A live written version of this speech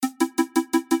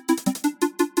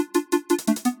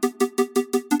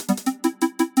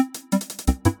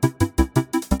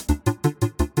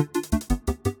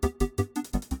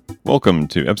Welcome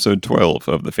to episode 12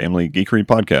 of the Family Geekery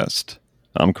Podcast.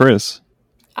 I'm Chris.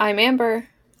 I'm Amber.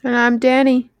 And I'm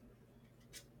Danny.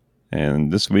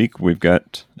 And this week we've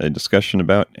got a discussion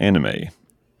about anime.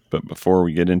 But before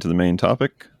we get into the main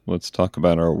topic, let's talk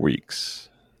about our weeks.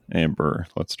 Amber,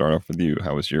 let's start off with you.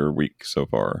 How was your week so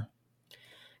far?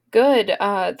 Good.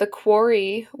 The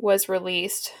Quarry was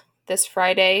released this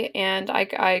Friday, and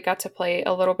I got to play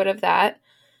a little bit of that.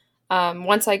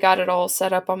 Once I got it all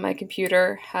set up on my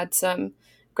computer, had some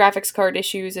graphics card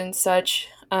issues and such.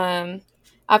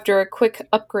 After a quick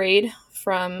upgrade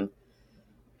from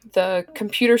the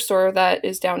computer store that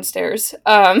is downstairs,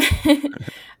 I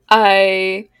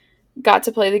got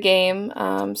to play the game.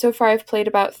 So far, I've played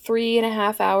about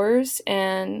 3.5 hours,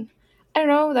 and I don't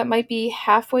know, that might be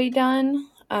halfway done.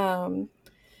 And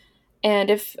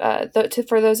if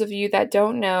for those of you that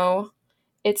don't know,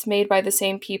 it's made by the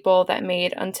same people that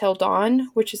made Until Dawn,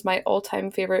 which is my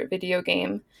all-time favorite video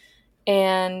game.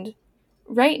 And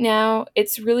right now,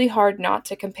 it's really hard not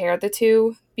to compare the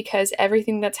two because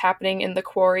everything that's happening in The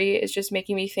Quarry is just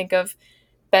making me think of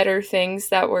better things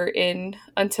that were in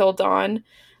Until Dawn.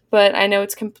 But I know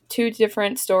it's two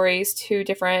different stories, two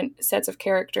different sets of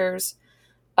characters.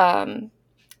 And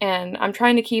I'm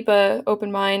trying to keep an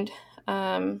open mind.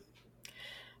 But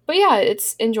yeah,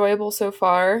 it's enjoyable so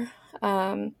far.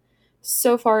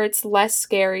 So far, it's less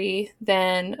scary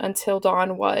than Until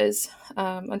Dawn was.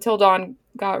 Until Dawn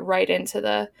got right into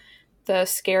the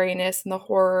scariness and the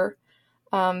horror.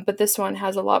 But this one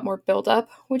has a lot more build-up,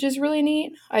 which is really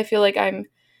neat. I feel like I'm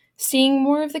seeing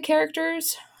more of the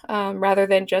characters rather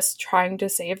than just trying to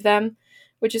save them,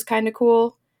 which is kind of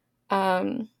cool.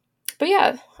 But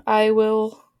yeah, I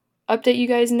will update you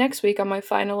guys next week on my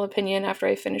final opinion after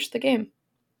I finish the game.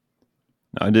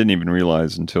 I didn't even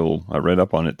realize until I read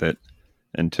up on it that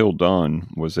Until Dawn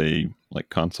was a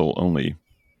console only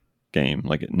game.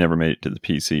 Like it never made it to the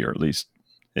PC, or at least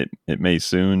it may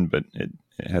soon, but it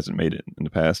hasn't made it in the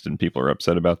past, and people are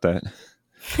upset about that.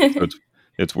 So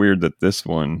it's weird that this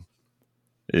one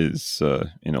is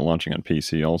launching on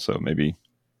PC also. Maybe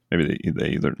they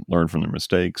either learn from their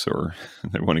mistakes or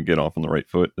they want to get off on the right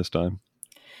foot this time.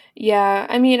 Yeah,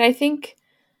 I mean, I think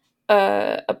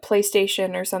a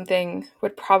PlayStation or something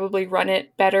would probably run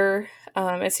it better.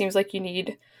 It seems like you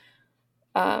need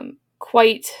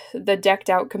quite the decked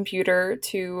out computer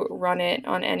to run it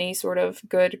on any sort of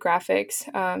good graphics.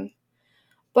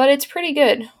 But it's pretty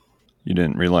good. You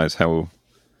didn't realize how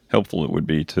helpful it would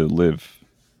be to live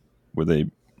with a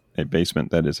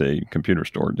basement that is a computer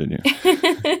store, did you?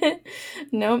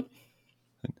 Nope.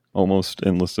 Almost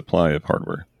endless supply of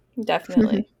hardware.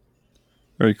 Definitely.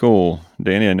 Very cool.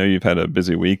 Danny, I know you've had a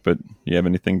busy week, but do you have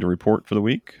anything to report for the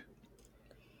week?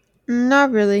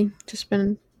 Not really. Just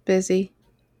been busy.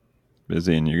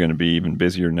 Busy, and you're going to be even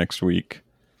busier next week.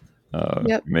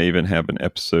 Yep. May even have an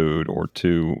episode or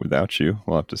two without you.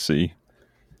 We'll have to see.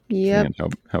 Yep. And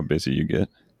how busy you get.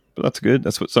 But that's good.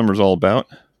 That's what summer's all about.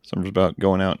 Summer's about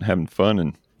going out and having fun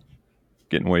and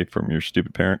getting away from your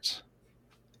stupid parents.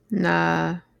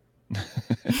 Nah.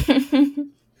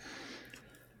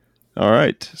 All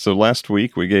right. So last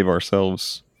week we gave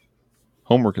ourselves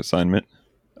homework assignment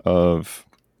of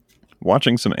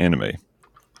watching some anime.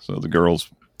 So the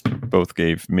girls both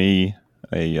gave me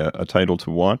a title to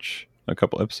watch a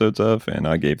couple episodes of, and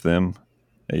I gave them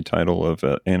a title of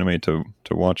anime to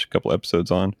watch a couple episodes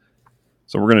on.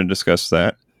 So we're going to discuss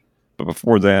that. But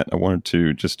before that, I wanted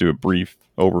to just do a brief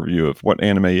overview of what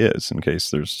anime is, in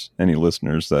case there's any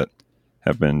listeners that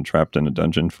have been trapped in a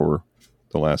dungeon for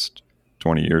the last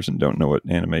 20 years and don't know what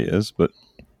anime is. But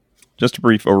just a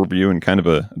brief overview and kind of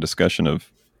a discussion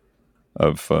of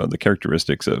the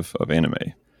characteristics of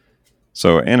anime.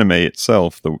 So anime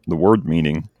itself, the word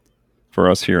meaning for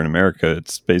us here in America,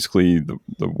 it's basically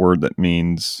the word that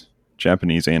means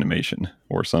Japanese animation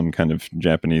or some kind of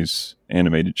Japanese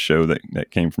animated show that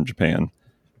came from Japan.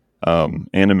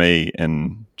 Anime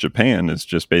in Japan is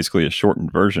just basically a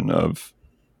shortened version of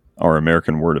our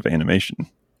American word of animation.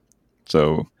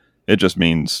 So it just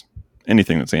means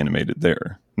anything that's animated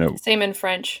there. No. Same in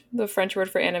French. The French word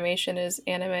for animation is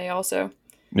anime also.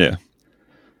 Yeah.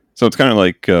 So it's kind of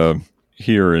like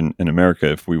here in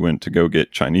America, if we went to go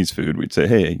get Chinese food, we'd say,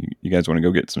 hey, you guys want to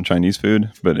go get some Chinese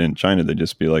food? But in China, they'd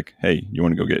just be like, hey, you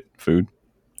want to go get food?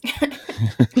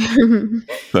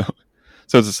 So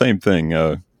it's the same thing.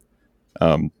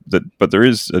 But there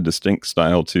is a distinct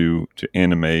style to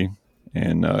anime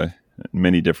and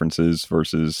many differences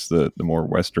versus the more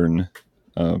Western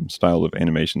style of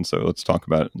animation. So let's talk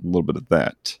about a little bit of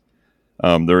that.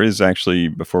 There is actually,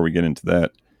 before we get into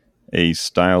that, a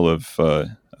style of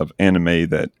anime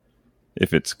that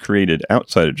if it's created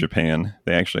outside of Japan,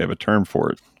 they actually have a term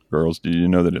for it. Girls, did you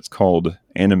know that it's called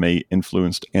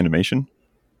anime-influenced animation?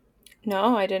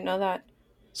 No, I didn't know that.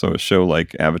 So a show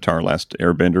like Avatar Last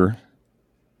Airbender,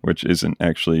 which isn't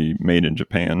actually made in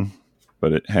Japan,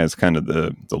 but it has kind of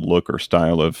the look or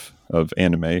style of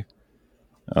anime.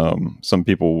 Some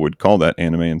people would call that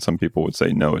anime, and some people would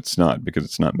say no, it's not, because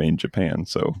it's not made in Japan.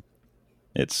 So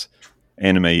it's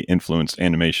anime-influenced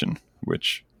animation,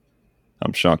 which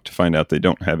I'm shocked to find out they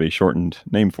don't have a shortened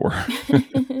name for.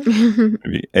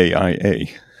 Maybe AIA,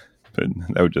 but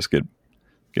that would just get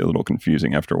a little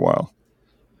confusing after a while.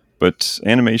 But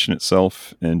animation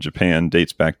itself in Japan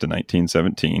dates back to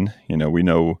 1917. We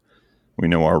know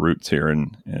our roots here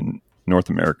in North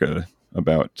America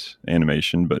about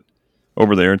animation, but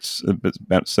over there it's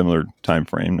about a similar time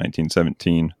frame,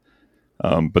 1917.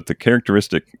 But the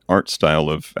characteristic art style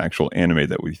of actual anime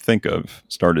that we think of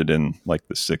started in like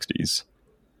the 60s.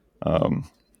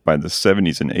 By the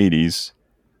 70s and 80s,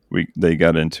 they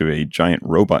got into a giant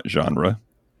robot genre,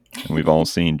 and we've all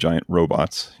seen giant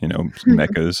robots,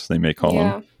 mechas, they may call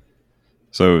them.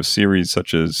 So series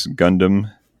such as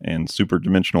Gundam and Super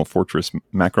Dimensional Fortress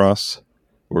Macross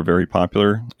were very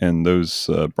popular, and those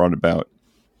brought about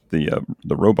the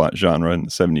robot genre in the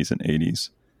 70s and 80s.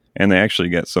 And they actually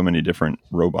got so many different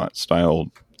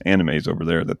robot-style animes over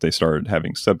there that they started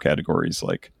having subcategories,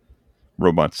 like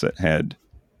robots that had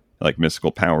like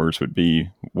mystical powers would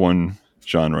be one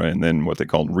genre, and then what they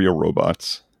called real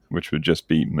robots, which would just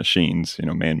be machines,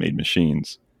 man-made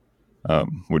machines,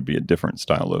 would be a different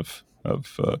style of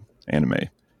anime.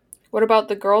 What about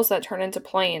the girls that turn into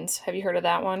planes? Have you heard of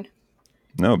that one?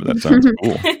 No, but that sounds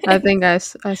cool. I think I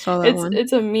saw that one.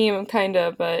 It's a meme, kind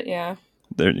of, but yeah.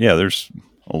 There's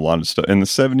a lot of stuff. In the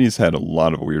 70s had a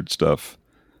lot of weird stuff.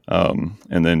 And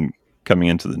then coming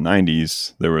into the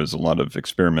 90s, there was a lot of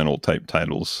experimental type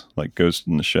titles like Ghost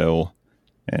in the Shell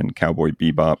and Cowboy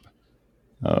Bebop.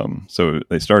 So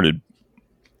they started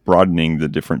broadening the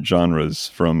different genres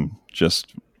from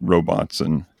just robots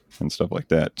and stuff like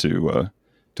that to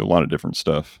a lot of different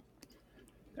stuff.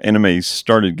 Anime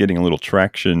started getting a little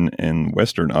traction in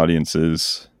Western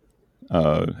audiences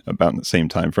about in the same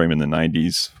time frame in the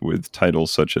 90s with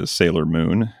titles such as Sailor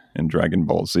Moon and Dragon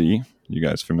Ball Z. You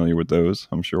guys familiar with those,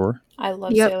 I'm sure? I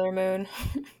love Sailor Moon.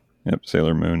 Yep,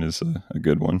 Sailor Moon is a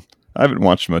good one. I haven't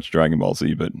watched much Dragon Ball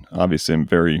Z, but obviously I'm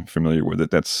very familiar with it.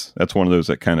 That's one of those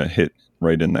that kind of hit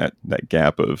right in that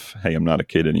gap of, hey, I'm not a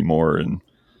kid anymore,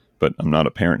 but I'm not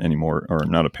a parent anymore, or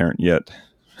I'm not a parent yet.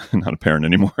 Not a parent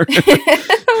anymore.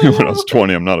 When I was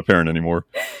 20, I'm not a parent anymore.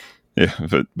 Yeah,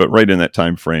 but right in that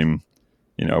time frame,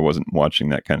 I wasn't watching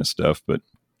that kind of stuff, but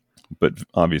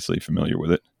obviously familiar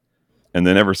with it. And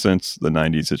then ever since the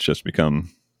 90s, it's just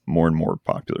become more and more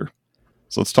popular.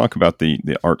 So let's talk about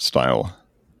the art style.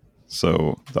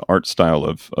 So the art style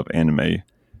of anime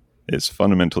is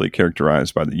fundamentally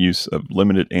characterized by the use of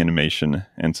limited animation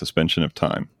and suspension of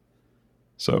time.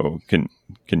 So can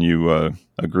you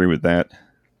agree with that?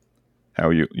 How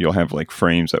you'll have like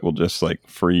frames that will just like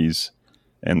freeze,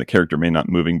 and the character may not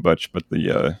moving much, but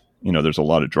the there's a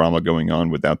lot of drama going on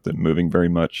without them moving very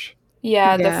much.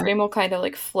 Yeah, the frame will kind of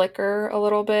like flicker a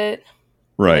little bit.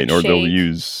 Right, or they'll shake.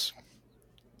 use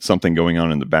something going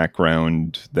on in the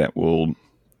background that will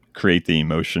create the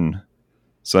emotion.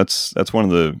 So that's one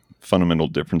of the fundamental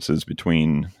differences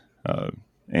between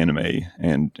anime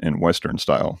and Western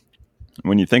style.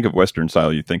 When you think of Western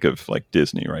style, you think of like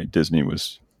Disney, right? Disney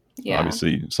was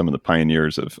obviously some of the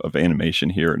pioneers of animation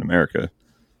here in America.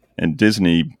 And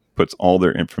Disney puts all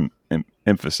their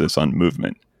emphasis on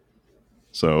movement.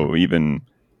 So even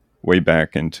way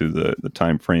back into the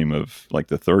time frame of like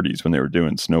the 30s when they were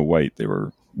doing Snow White, they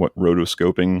were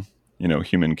rotoscoping,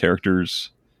 human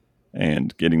characters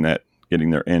and getting their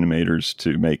animators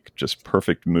to make just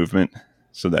perfect movement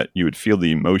so that you would feel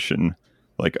the emotion,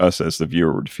 like us as the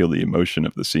viewer would feel the emotion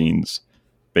of the scenes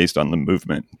based on the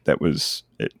movement. That was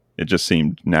it. It just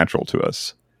seemed natural to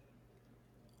us.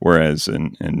 Whereas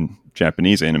in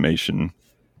Japanese animation,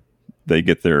 they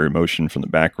get their emotion from the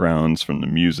backgrounds, from the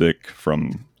music,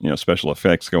 from special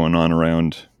effects going on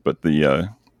around, but the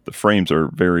frames are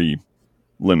very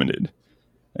limited,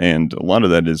 and a lot of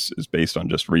that is based on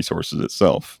just resources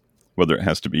itself. Whether it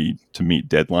has to be to meet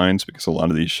deadlines, because a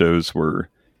lot of these shows were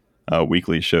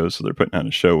weekly shows, so they're putting out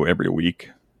a show every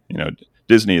week.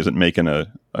 Disney isn't making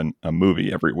a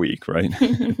movie every week, right?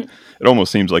 It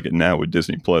almost seems like it now with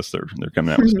Disney Plus. They're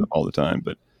coming out with stuff all the time,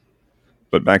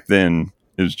 but back then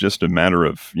it was just a matter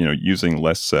of using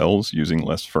less cells, using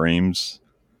less frames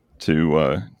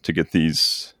to get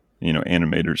these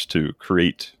animators to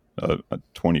create a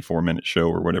 24-minute show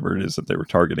or whatever it is that they were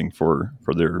targeting for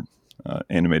their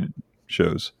animated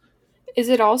shows. Is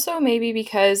it also maybe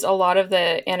because a lot of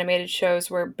the animated shows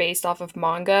were based off of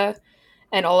manga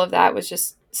and all of that was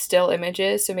just still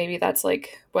images, so maybe that's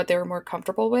like what they were more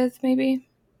comfortable with, maybe?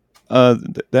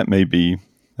 That may be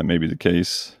the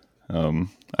case.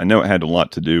 I know it had a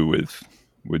lot to do with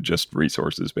just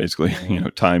resources, basically.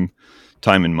 Time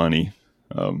and money.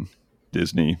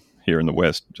 Disney here in the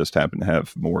West just happened to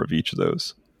have more of each of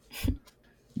those.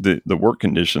 The work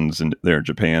conditions there in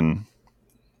Japan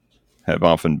have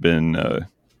often been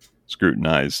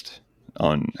scrutinized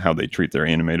on how they treat their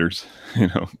animators.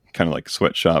 Kind of like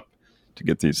sweatshop to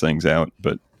get these things out.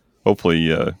 But hopefully,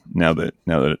 now that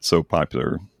it's so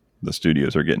popular, the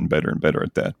studios are getting better and better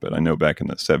at that. But I know back in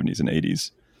the 70s and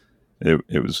 80s,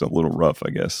 it was a little rough, I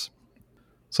guess.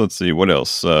 So let's see, what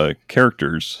else?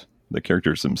 Characters, the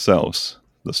characters themselves,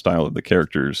 the style of the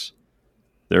characters,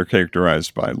 they're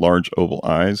characterized by large oval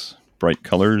eyes, bright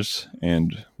colors,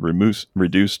 and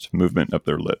reduced movement of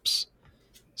their lips.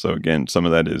 So again, some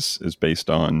of that is based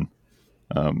on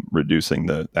reducing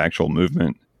the actual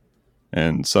movement,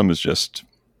 and some is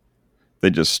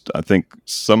I think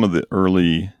some of the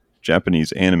early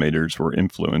Japanese animators were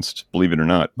influenced, believe it or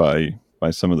not, by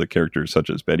some of the characters such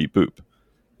as Betty Boop.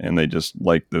 And they just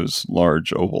liked those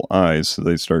large oval eyes, so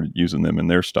they started using them in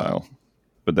their style.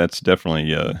 But that's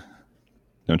definitely,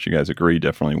 don't you guys agree?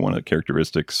 Definitely one of the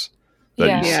characteristics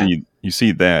that you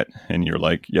see that, and you're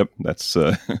like, yep, that's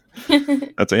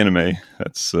that's anime.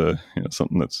 That's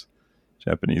something that's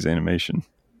Japanese animation.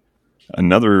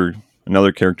 Another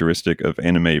characteristic of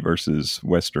anime versus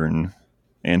Western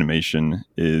animation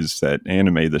is that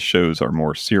anime, the shows are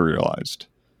more serialized.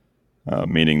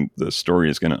 Meaning the story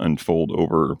is going to unfold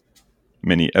over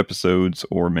many episodes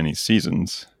or many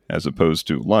seasons, as opposed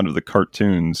to a lot of the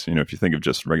cartoons. If you think of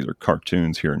just regular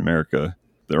cartoons here in America,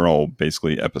 they're all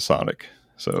basically episodic.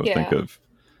 So think of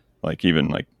even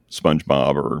like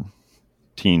SpongeBob or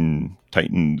Teen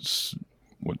Titans.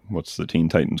 What's the Teen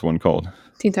Titans one called?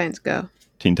 Teen Titans Go.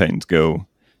 Teen Titans Go.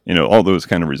 All those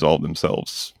kind of resolve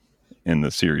themselves in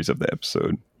the series of the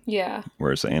episode. Yeah.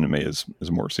 Whereas the anime is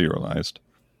more serialized.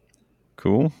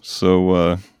 Cool.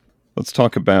 So let's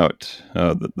talk about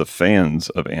the fans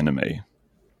of anime.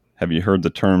 Have you heard the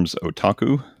terms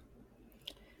otaku?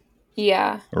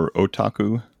 Yeah. Or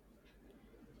otaku?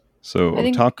 So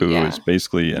otaku is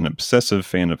basically an obsessive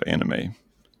fan of anime.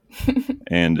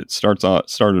 And it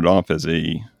started off as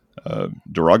a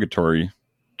derogatory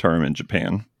term in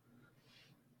Japan.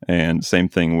 And same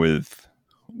thing with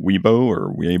Weibo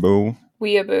or Weibo.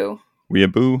 Weeaboo.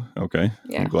 Weeaboo? Okay.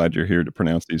 Yeah. I'm glad you're here to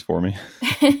pronounce these for me.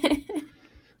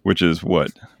 Which is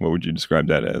what? What would you describe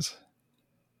that as?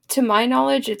 To my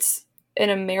knowledge, it's an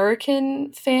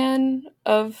American fan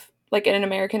of, like, an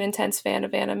American intense fan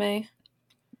of anime.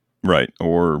 Right.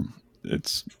 Or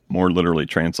it's more literally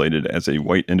translated as a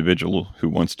white individual who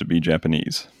wants to be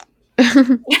Japanese.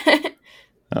 And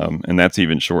that's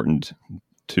even shortened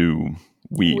to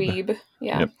weeb. Weeb,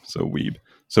 yeah. Yep. So weeb.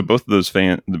 So both of those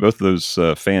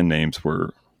fan names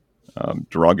were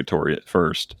derogatory at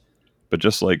first, but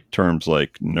just like terms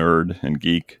like nerd and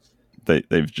geek,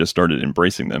 they've just started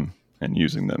embracing them and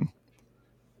using them.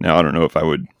 Now I don't know if I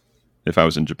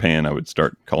was in Japan, I would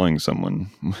start calling someone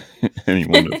any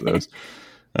one of those.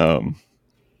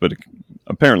 But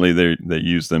apparently they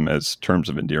use them as terms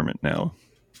of endearment now.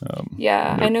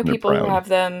 I know people who have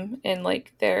them in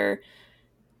like their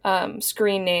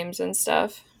screen names and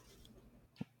stuff.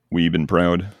 Weeb and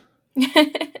proud.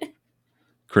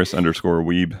 Chris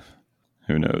 _Weeb.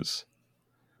 Who knows?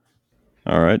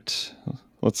 All right.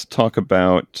 Let's talk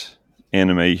about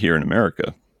anime here in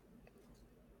America.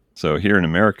 So here in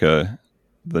America,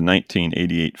 the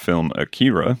 1988 film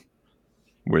Akira,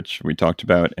 which we talked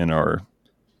about in our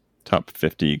top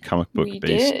 50 comic book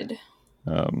based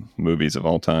movies of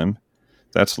all time,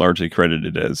 that's largely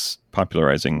credited as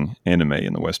popularizing anime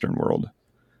in the Western world.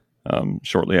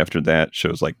 Shortly after that,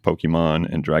 shows like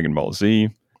Pokemon and Dragon Ball Z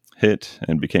hit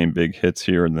and became big hits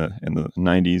here in the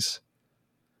 90s.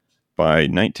 By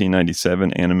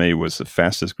 1997, anime was the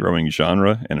fastest growing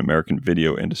genre in American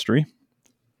video industry.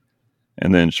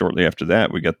 And then shortly after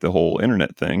that, we got the whole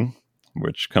internet thing,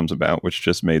 which comes about, which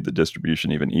just made the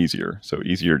distribution even easier. So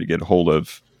easier to get a hold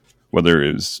of, whether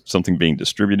it was something being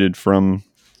distributed from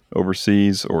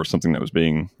overseas or something that was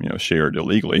being shared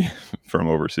illegally from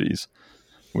overseas,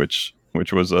 which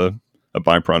was a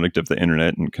byproduct of the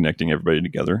internet and connecting everybody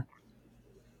together.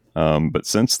 But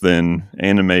since then,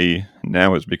 anime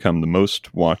now has become the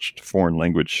most watched foreign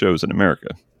language shows in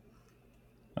America.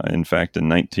 In fact, in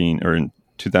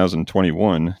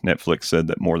 2021, Netflix said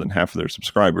that more than half of their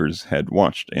subscribers had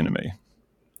watched anime.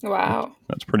 Wow.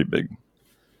 That's pretty big.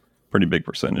 pretty big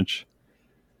percentage.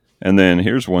 And then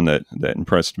here's one that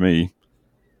impressed me.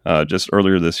 Just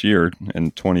earlier this year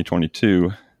in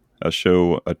 2022, a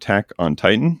show, Attack on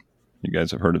Titan. You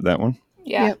guys have heard of that one?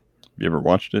 Yeah. Yep. Have you ever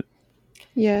watched it?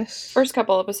 Yes. First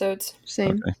couple episodes.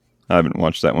 Same. Okay. I haven't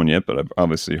watched that one yet, but I've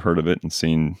obviously heard of it and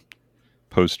seen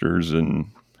posters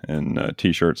and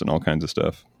T-shirts and all kinds of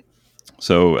stuff.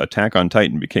 So Attack on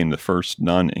Titan became the first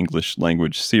non-English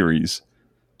language series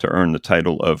to earn the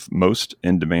title of Most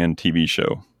In-Demand TV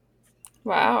Show.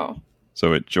 Wow.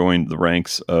 So it joined the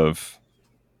ranks of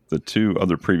the two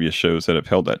other previous shows that have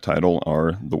held that title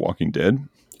are The Walking Dead.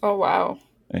 Oh, wow.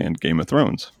 And Game of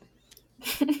Thrones.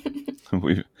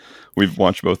 We've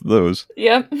watched both of those.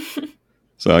 Yep.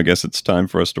 So I guess it's time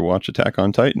for us to watch Attack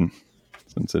on Titan,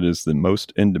 since it is the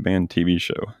most in-demand TV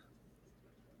show.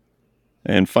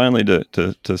 And finally,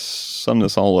 to sum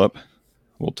this all up,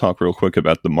 we'll talk real quick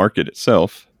about the market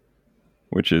itself,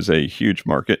 which is a huge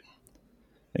market.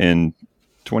 In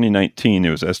 2019, it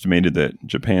was estimated that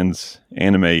Japan's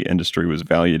anime industry was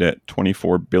valued at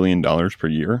 $24 billion per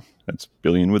year. That's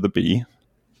billion with a B,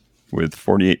 with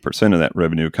 48% of that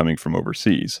revenue coming from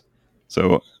overseas.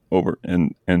 So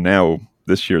now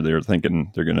this year they're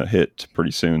thinking they're going to hit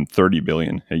pretty soon 30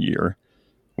 billion a year,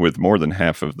 with more than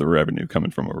half of the revenue coming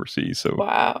from overseas. So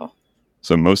wow.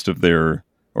 So most of their,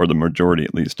 or the majority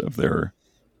at least of their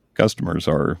customers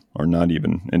are not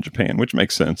even in Japan, which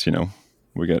makes sense. You know,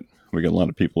 we got a lot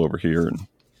of people over here and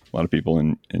a lot of people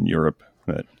in Europe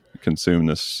that consume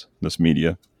this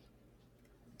media.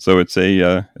 So it's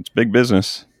big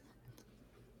business.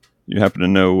 You happen to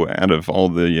know, out of all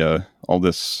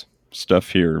this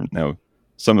stuff here now,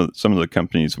 some of the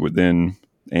companies within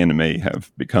anime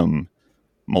have become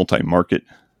multi-market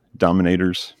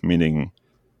dominators, meaning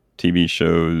TV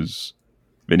shows,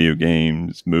 video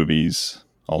games, movies,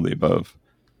 all the above.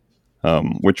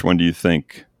 Which one do you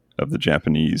think of the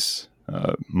Japanese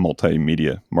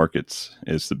multimedia markets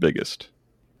is the biggest?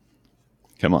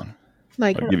 Come on.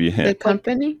 Like I'll give you a hint. the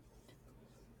company?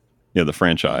 Yeah, the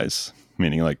franchise,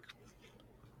 meaning like...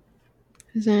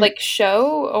 Isn't Like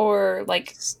show or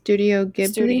like Studio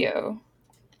Ghibli? studio?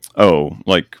 Oh,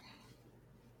 like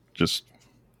just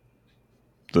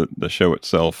the show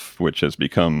itself, which has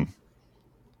become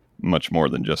much more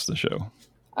than just the show.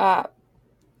 I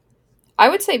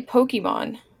would say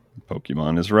Pokemon.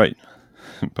 Pokemon is right.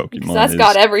 Pokemon that's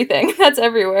got everything. That's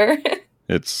everywhere.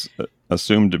 It's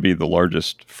assumed to be the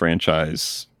largest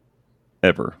franchise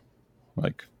ever,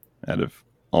 like out of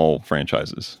all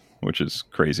franchises, which is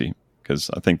crazy because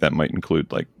I think that might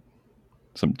include like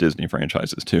some Disney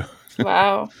franchises too.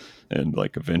 Wow. And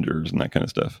like Avengers and that kind of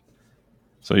stuff.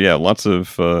 So yeah, lots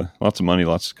of money,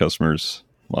 lots of customers,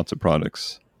 lots of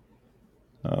products.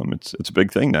 It's a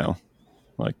big thing now.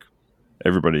 Like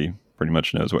everybody pretty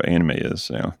much knows what anime is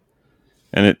now,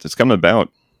 and it's come about,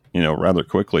 rather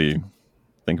quickly.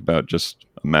 Think about just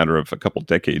a matter of a couple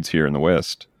decades here in the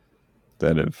West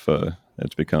that have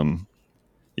it's become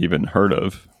even heard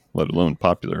of, let alone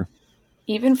popular.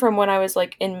 Even from when I was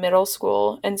like in middle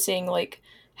school and seeing like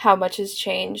how much has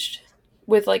changed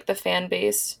with like the fan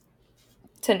base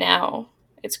to now,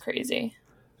 it's crazy.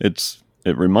 It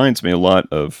reminds me a lot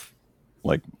of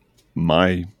like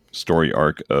my story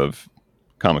arc of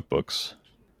comic books.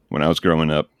 When I was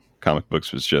growing up, comic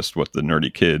books was just what the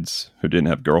nerdy kids who didn't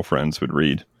have girlfriends would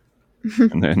read.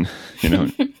 And then,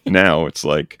 now it's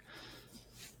like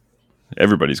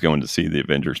everybody's going to see the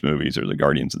Avengers movies or the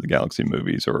Guardians of the Galaxy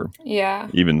movies, or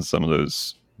even some of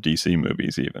those DC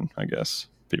movies, even, I guess.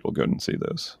 People go and see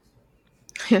those.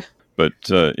 Yeah. But,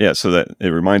 so that it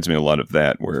reminds me a lot of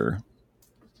that, where,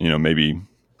 maybe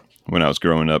when I was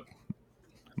growing up,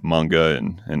 manga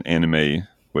and anime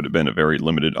would have been a very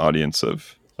limited audience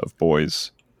of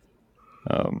boys.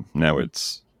 Now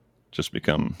it's just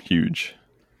become huge.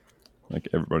 Like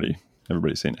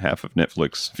everybody's seen. Half of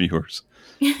Netflix viewers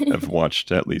have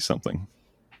watched at least something,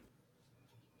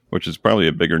 which is probably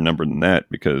a bigger number than that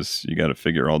because you got to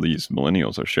figure all these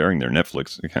millennials are sharing their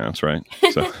Netflix accounts, right?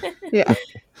 So yeah,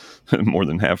 more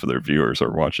than half of their viewers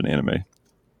are watching anime.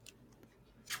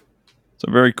 So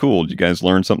very cool. Did you guys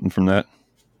learn something from that?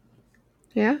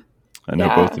 Yeah. I know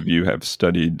both of you have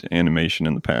studied animation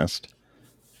in the past.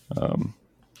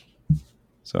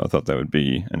 So I thought that would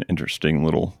be an interesting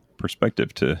little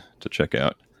perspective to check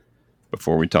out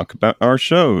before we talk about our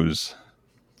shows.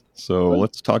 So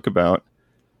let's talk about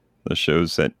the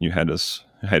shows that you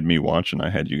had me watch and I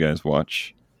had you guys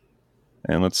watch.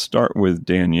 And let's start with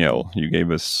Danielle. You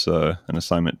gave us an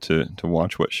assignment to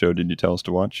watch. What show did you tell us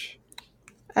to watch?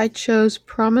 I chose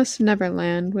Promise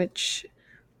Neverland, which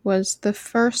was the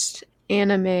first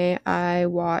anime I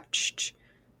watched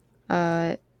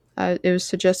It was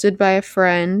suggested by a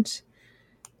friend,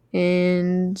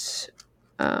 and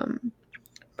um,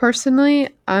 personally,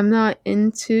 I'm not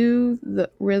into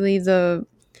the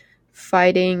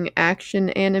fighting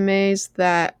action animes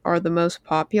that are the most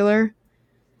popular.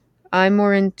 I'm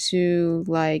more into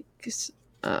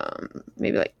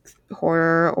maybe like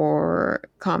horror or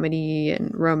comedy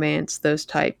and romance, those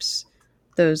types.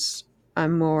 Those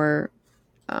I'm more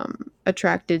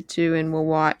attracted to and will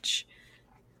watch.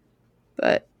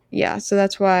 But yeah, so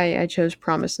that's why I chose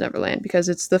Promise Neverland, because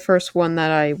it's the first one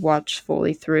that I watched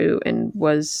fully through and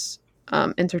was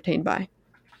entertained by.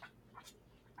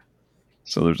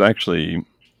 So there's actually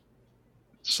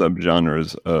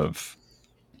subgenres of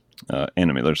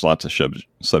anime. There's lots of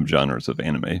subgenres of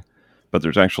anime, but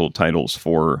there's actual titles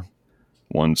for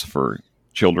ones for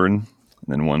children, and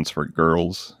then ones for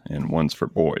girls, and ones for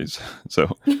boys.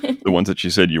 So the ones that you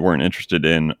said you weren't interested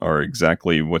in are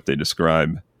exactly what they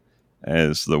describe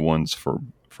as the ones for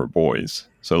boys.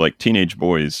 So like teenage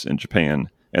boys in Japan,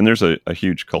 and there's a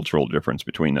huge cultural difference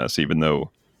between us, even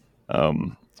though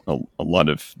a lot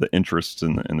of the interests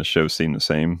in the show seem the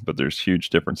same, but there's huge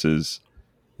differences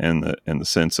in the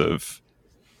sense of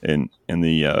in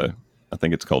the I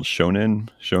think it's called shonen.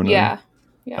 Yeah.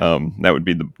 Yeah. That would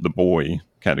be the boy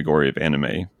category of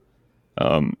anime.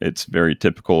 It's very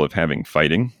typical of having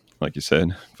fighting, like you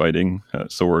said, fighting,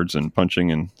 swords and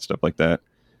punching and stuff like that,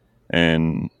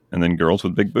 and then girls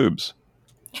with big boobs,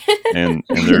 and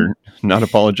they're not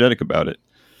apologetic about it.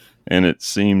 And it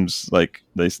seems like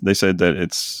they said that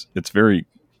it's very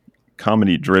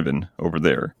comedy driven over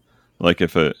there. Like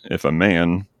if a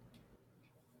man,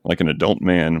 like an adult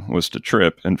man, was to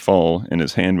trip and fall and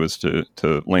his hand was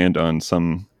to land on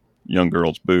some young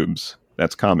girl's boobs,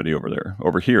 that's comedy over there.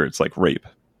 Over here it's like rape.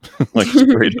 Like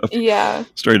Yeah.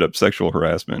 straight up sexual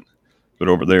harassment. But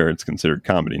over there it's considered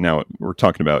comedy. Now we're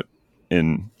talking about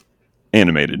in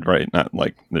animated, right? Not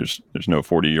like there's no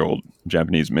 40-year-old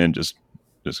Japanese men just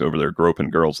over there groping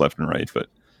girls left and right, but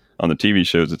on the TV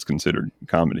shows it's considered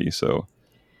comedy. So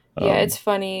Yeah, it's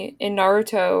funny. In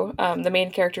Naruto, the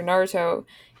main character Naruto,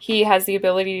 he has the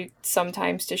ability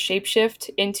sometimes to shapeshift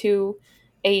into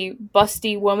a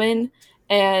busty woman,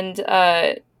 and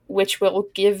which will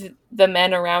give the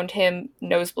men around him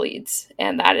nosebleeds,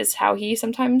 and that is how he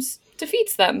sometimes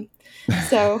defeats them.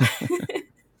 So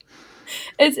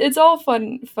it's all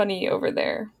funny over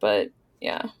there, but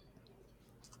yeah.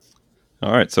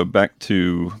 all right, so back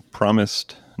to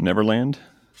Promised Neverland.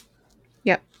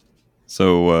 Yep.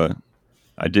 So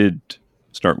I did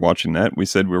start watching that. We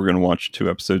said we were going to watch 2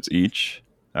 episodes each.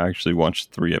 I actually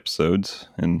watched 3 episodes.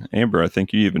 And Amber, I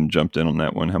think you even jumped in on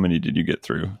that one. How many did you get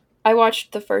through? I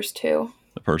watched the first 2.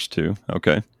 The first 2.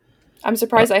 Okay. I'm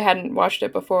surprised I hadn't watched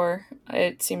it before.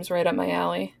 It seems right up my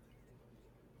alley.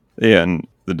 Yeah, and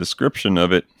the description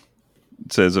of it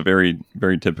says a very,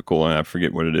 very typical, and I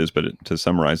forget what it is, but to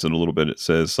summarize it a little bit, it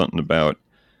says something about,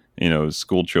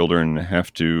 school children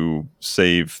have to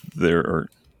save their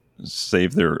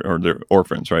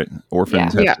orphans, right?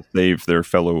 Orphans Yeah. have to save their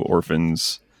fellow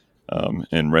orphans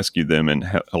and rescue them and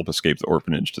help escape the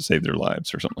orphanage to save their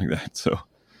lives or something like that. So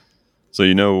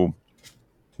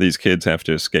these kids have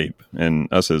to escape, and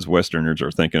us as Westerners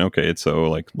are thinking, okay, it's so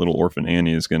like little orphan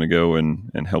Annie is going to go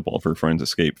and help all of her friends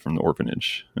escape from the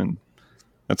orphanage, and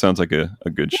that sounds like a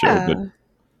good show, but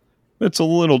it's a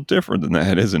little different than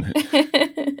that, isn't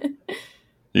it?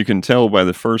 You can tell by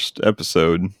the first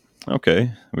episode,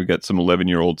 okay, we got some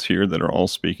 11-year-olds here that are all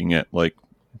speaking at like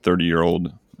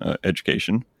 30-year-old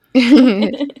education,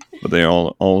 but they're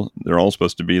all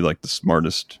supposed to be like the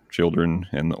smartest children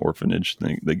in the orphanage.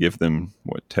 They give them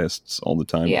tests all the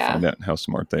time to find out how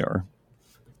smart they are.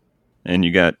 And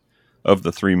you got, of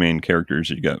the 3 main characters,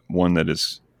 you got one that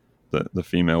is the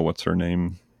female. What's her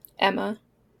name? Emma.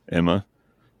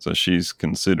 So she's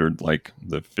considered like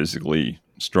the physically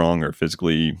strong or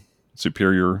physically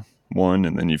superior one,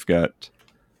 and then you've got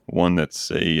one that's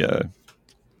a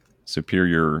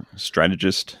superior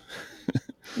strategist.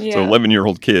 Yeah. So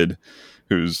 11-year-old kid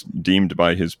who's deemed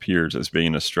by his peers as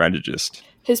being a strategist.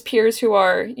 His peers who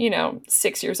are,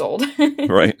 6 years old.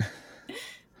 Right.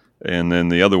 And then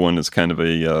the other one is kind of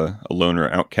a loner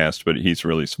outcast, but he's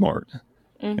really smart.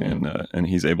 Mm-hmm. And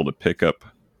he's able to pick up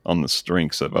on the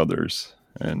strengths of others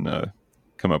and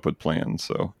come up with plans.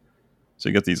 So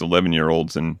you get these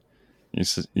 11-year-olds, and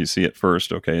you see at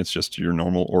first, okay, it's just your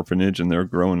normal orphanage, and they're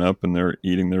growing up, and they're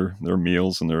eating their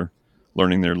meals, and they're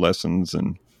learning their lessons,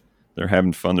 and they're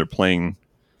having fun. They're playing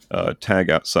tag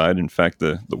outside. In fact,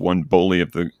 the one bully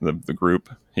of the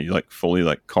group, he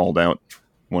fully called out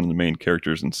one of the main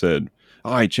characters and said,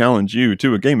 "I challenge you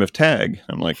to a game of tag."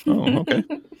 I'm like, oh, okay.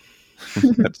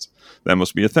 That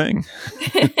must be a thing.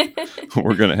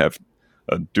 We're gonna have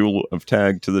a duel of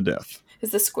tag to the death.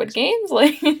 Is this Squid Games?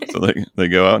 Like, So they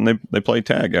go out and they play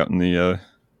tag out in the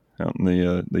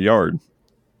yard,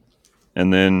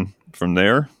 and then from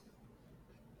there,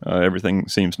 everything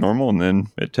seems normal, and then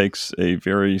it takes a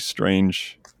very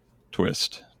strange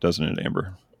twist, doesn't it,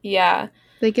 Amber? yeah.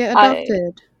 They get I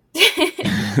adopted.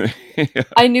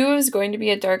 I knew it was going to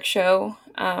be a dark show,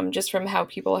 just from how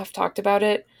people have talked about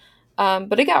it.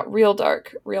 But it got real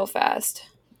dark real fast.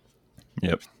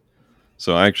 Yep.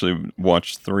 So I actually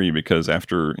watched 3 because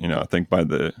after, I think by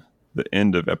the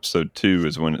end of episode 2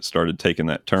 is when it started taking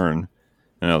that turn,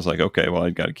 and I was like, okay, well,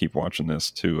 I got to keep watching this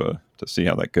to see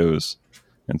how that goes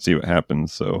and see what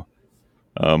happens. So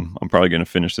I'm probably going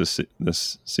to finish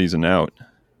this season out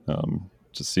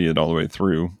to see it all the way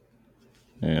through,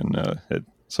 and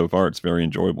so far it's very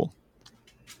enjoyable.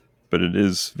 But it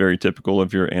is very typical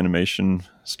of your animation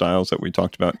styles that we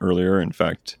talked about earlier. In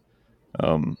fact,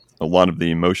 a lot of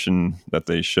the emotion that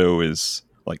they show is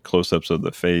like close-ups of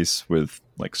the face with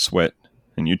like sweat.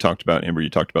 And you talked about, Amber, you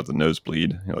talked about the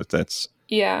nosebleed. That's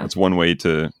one way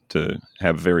to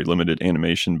have very limited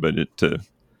animation, but it to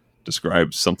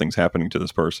describe something's happening to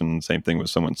this person. Same thing with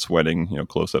someone sweating,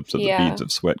 close-ups of the beads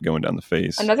of sweat going down the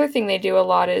face. Another thing they do a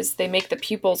lot is they make the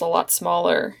pupils a lot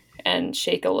smaller and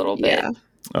shake a little bit.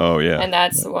 Oh, yeah. And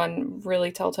that's one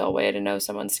really telltale way to know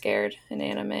someone's scared in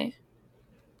anime.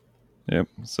 Yep.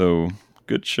 So,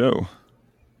 good show.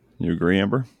 You agree,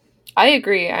 Amber? I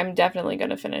agree. I'm definitely going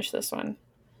to finish this one.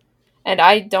 And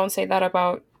I don't say that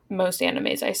about most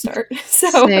animes I start.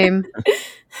 So. Same.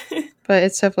 But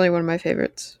it's definitely one of my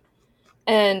favorites.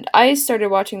 And I started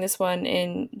watching this one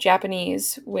in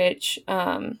Japanese, which,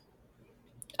 correct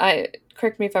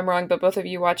me if I'm wrong, but both of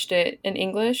you watched it in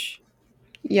English?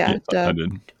 Yeah, I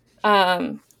did.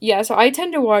 Yeah, so I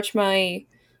tend to watch my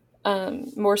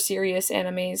more serious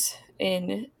animes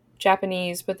in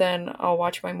Japanese, but then I'll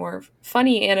watch my more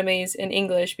funny animes in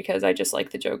English because I just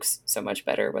like the jokes so much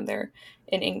better when they're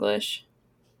in English.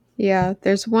 Yeah,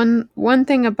 there's one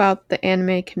thing about the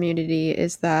anime community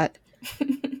is that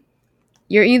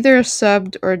you're either a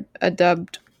subbed or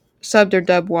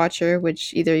dub watcher,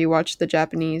 which either you watch the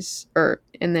Japanese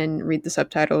and then read the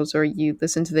subtitles, or you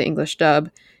listen to the English dub.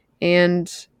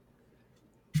 And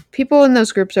people in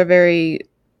those groups are very,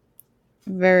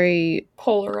 very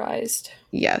polarized.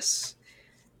 Yes.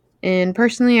 And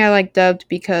personally, I like dubbed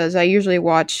because I usually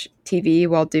watch TV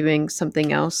while doing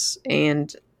something else,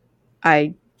 and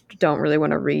I don't really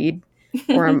want to read,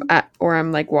 or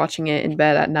I'm like watching it in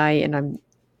bed at night, and I'm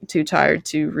too tired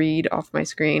to read off my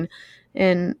screen.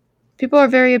 And people are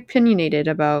very opinionated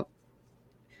about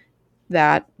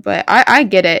that, but I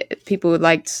get it. People would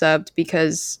like subbed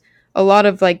because a lot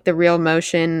of like the real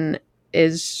emotion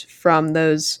is from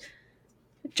those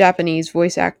Japanese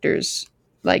voice actors.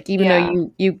 Like even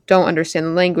though you don't understand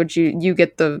the language, you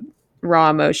get the raw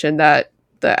emotion that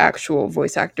the actual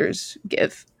voice actors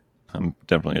give. I'm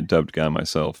definitely a dubbed guy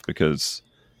myself because,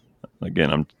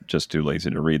 again, I'm just too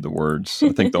lazy to read the words. I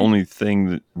think the only thing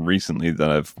that recently that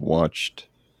I've watched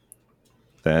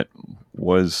that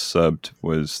was subbed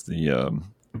was the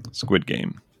Squid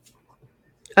Game.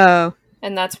 Oh.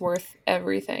 And that's worth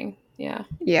everything. Yeah.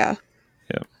 Yeah.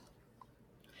 Yeah.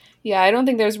 Yeah, I don't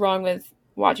think there's wrong with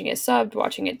watching it subbed,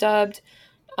 watching it dubbed.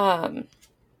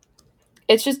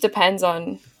 It just depends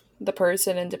on the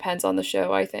person and depends on the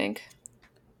show, I think.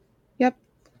 Yep.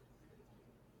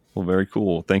 Well, very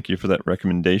cool. Thank you for that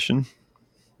recommendation.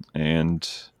 And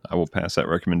I will pass that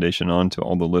recommendation on to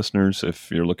all the listeners. If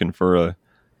you're looking for a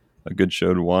good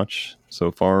show to watch,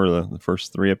 so far the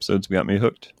first 3 episodes got me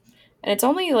hooked. And it's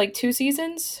only like 2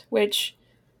 seasons, which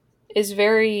is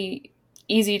very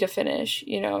easy to finish,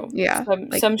 Yeah,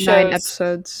 some shows, 9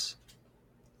 episodes.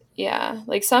 Yeah,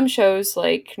 like some shows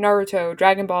like Naruto,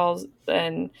 Dragon Ball,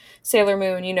 and Sailor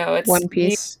Moon, it's One Piece.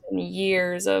 years and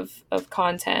years of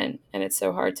content, and it's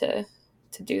so hard to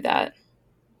do that.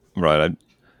 Right.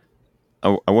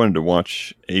 I wanted to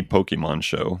watch a Pokemon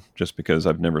show just because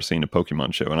I've never seen a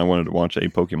Pokemon show, and I wanted to watch a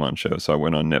Pokemon show, so I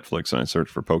went on Netflix and I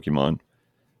searched for Pokemon,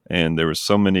 and there were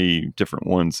so many different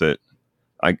ones that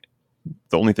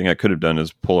the only thing I could have done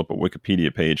is pull up a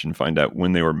Wikipedia page and find out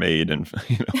when they were made, and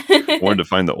wanted to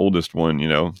find the oldest one,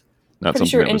 not Pretty something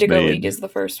sure that was Indigo League is the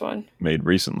first one. Made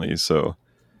recently, so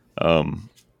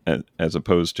as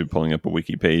opposed to pulling up a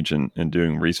wiki page and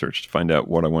doing research to find out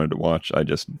what I wanted to watch, I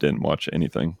just didn't watch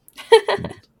anything.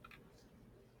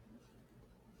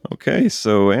 Okay,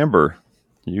 so Amber,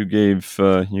 you gave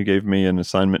me an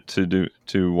assignment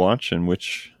to watch, and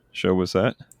which show was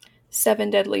that?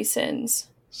 7 Deadly Sins.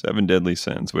 7 Deadly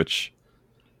Sins, which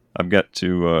I've got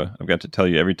to tell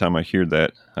you, every time I hear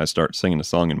that, I start singing a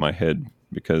song in my head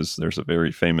because there's a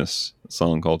very famous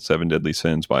song called Seven Deadly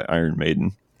Sins by Iron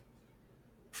Maiden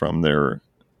from their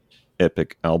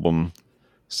epic album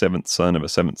Seventh Son of a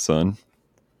Seventh Son.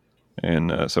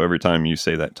 And so every time you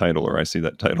say that title or I see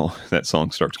that title, that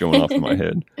song starts going off in my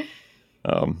head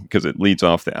because it leads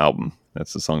off the album.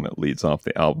 That's the song that leads off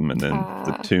the album, and then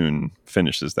the Ah, tune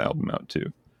finishes the album out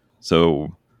too.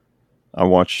 So I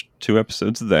watched 2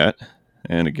 episodes of that,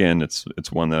 and again, it's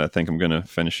one that I think I'm going to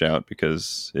finish out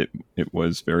because it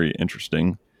was very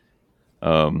interesting,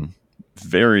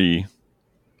 very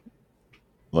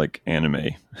like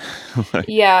anime. Like,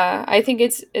 yeah, I think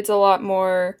it's a lot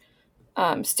more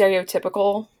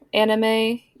stereotypical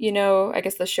anime. You know, I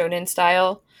guess the shonen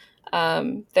style.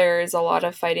 There's a lot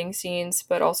of fighting scenes,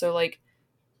 but also like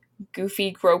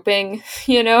goofy groping.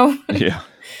 You know, yeah,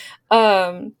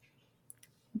 um,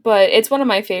 but it's one of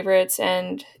my favorites,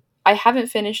 and I haven't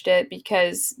finished it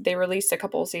because they released a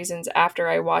couple seasons after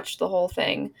I watched the whole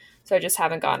thing, so I just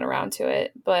haven't gotten around to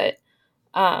it. But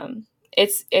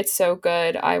it's so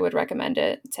good. I would recommend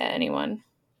it to anyone.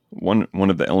 one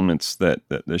of the elements that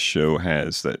this show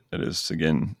has that is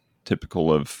again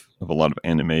typical of a lot of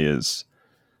anime is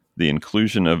the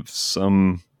inclusion of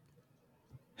some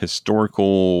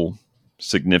historical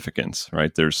significance.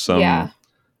 Right, there's some Yeah,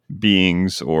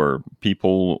 beings or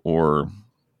people or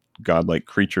godlike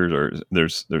creatures, or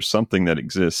there's something that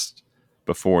exists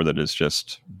before that is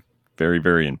just very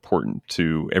very important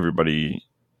to everybody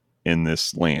in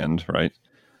this land, right?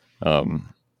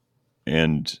 Um,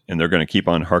 and they're going to keep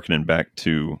on harkening back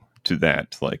to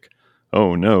that, like,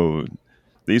 oh no,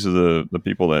 these are the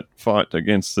people that fought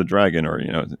against the dragon, or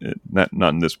not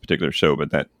in this particular show,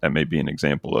 but that may be an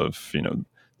example of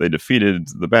they defeated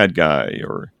the bad guy,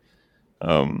 or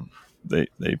um, they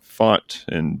fought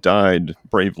and died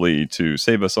bravely to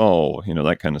save us all,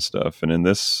 that kind of stuff. And in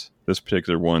this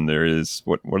particular one, there is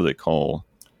what do they call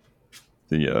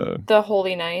the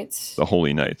Holy Knights. the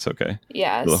Holy Knights? Okay,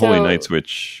 Yeah, the Holy so Knights,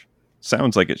 which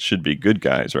sounds like it should be good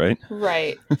guys, right?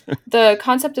 right. The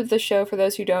concept of the show, for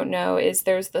those who don't know, is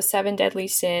there's the seven deadly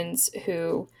sins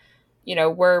who,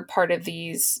 were part of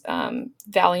these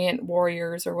valiant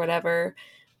warriors or whatever.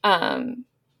 Um,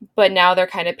 but now they're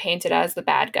kind of painted as the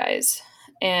bad guys.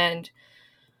 And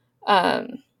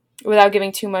um, without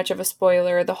giving too much of a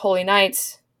spoiler, the Holy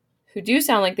Knights, who do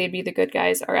sound like they'd be the good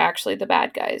guys, are actually the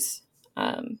bad guys.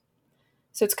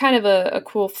 So it's kind of a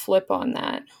cool flip on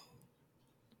that.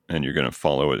 And you're going to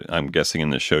follow it. I'm guessing in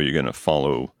this show you're going to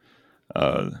follow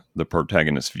the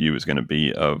protagonist's view is going to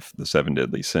be of the seven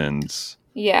deadly sins,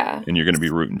 Yeah. and you're going to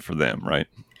be rooting for them, right?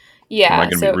 Am I Yeah. going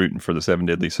to be So rooting for the seven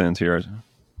deadly sins here in the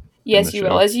yes, you will.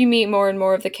 show? As you meet more and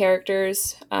more of the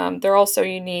characters, they're all so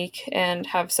unique and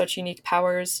have such unique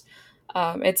powers.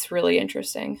 It's really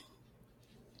interesting.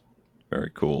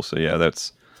 Very cool. So yeah,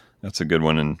 that's a good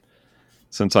one. And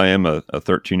since I am a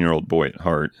 13-year-old boy at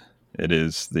heart, it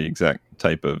is the exact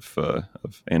type of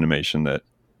animation that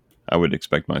I would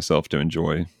expect myself to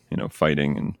enjoy.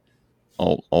 Fighting and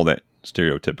all that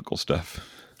stereotypical stuff,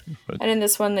 but And in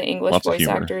this one, the English lots of voice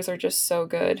humor. actors are just so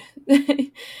good. Yeah.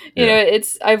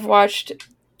 It's I've watched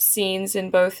scenes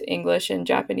in both English and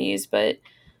Japanese, but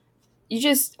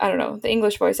I don't know, the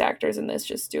English voice actors in this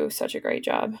just do such a great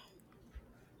job.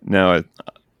 Now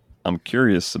I'm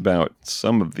curious about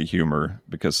some of the humor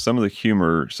because some of the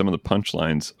humor, some of the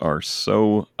punchlines are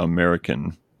so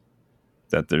American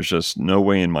that there's just no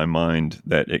way in my mind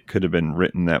that it could have been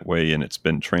written that way and it's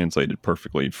been translated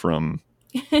perfectly from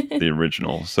the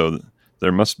original. So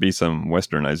there must be some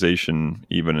westernization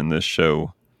even in this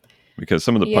show because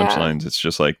some of the Yeah. punchlines, it's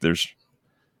just like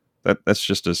that's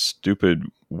just a stupid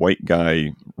white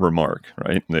guy remark,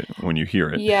 right? That when you hear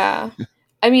it. Yeah.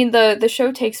 I mean, the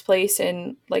show takes place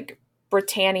in like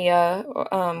Britannia,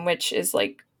 which is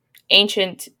like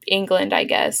ancient England, I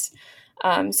guess.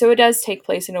 So it does take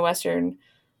place in a Western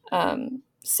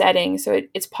setting. So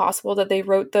it's possible that they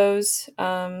wrote those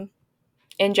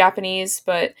in Japanese,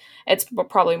 but it's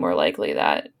probably more likely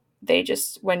that they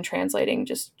just, when translating,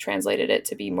 just translated it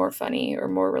to be more funny or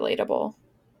more relatable.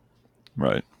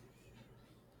 Right.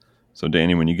 So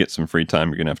Danny, when you get some free time,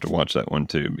 you're gonna have to watch that one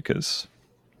too because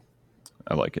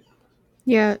I like it.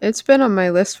 Yeah, it's been on my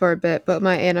list for a bit, but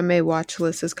my anime watch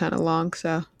list is kind of long,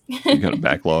 so. You got a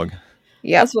backlog.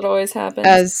 Yep. That's what always happens.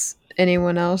 As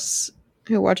anyone else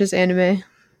who watches anime.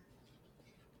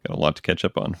 Got a lot to catch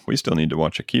up on. We still need to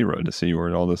watch Akira to see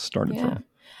where all this started Yeah. from.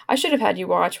 I should have had you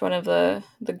watch one of the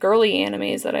girly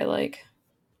animes that I like.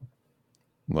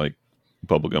 Like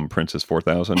Bubblegum Princess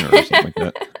 4000 or something like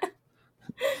that.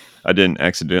 I didn't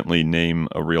accidentally name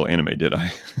a real anime, did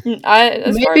I? As far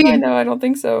as I Maybe. know, I don't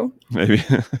think so. Maybe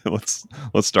let's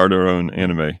start our own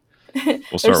anime. We'll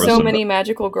There's start with so some many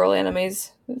magical girl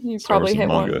animes. You start with probably some hit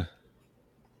one. manga.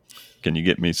 Can you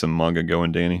get me some manga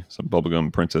going, Danny? Some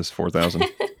Bubblegum Princess 4000.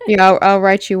 Yeah, I'll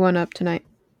write you one up tonight.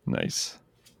 Nice.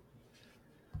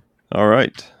 All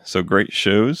right. So great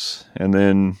shows. And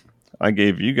then I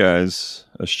gave you guys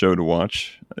a show to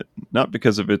watch, not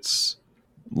because of its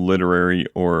literary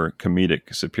or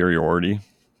comedic superiority,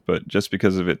 but just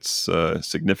because of its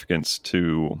significance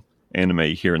to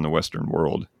anime here in the Western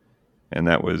world. And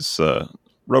that was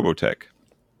Robotech.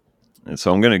 And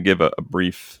so I'm going to give a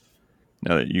brief,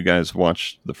 now that you guys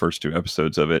watched the first two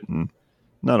episodes of it, and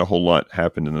not a whole lot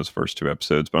happened in those first two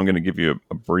episodes, but I'm going to give you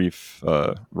a brief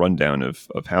rundown of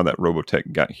how that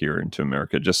Robotech got here into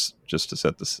America, just to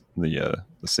set the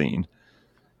scene.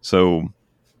 So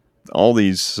all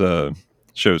these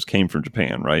shows came from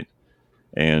Japan, right?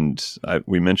 And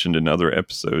we mentioned in other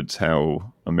episodes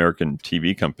how American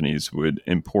TV companies would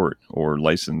import or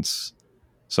license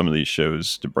some of these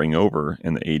shows to bring over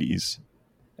in the 80s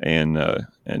and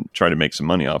try to make some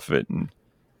money off of it. And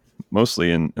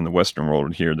mostly in the Western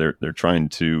world here, they're trying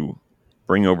to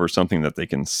bring over something that they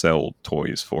can sell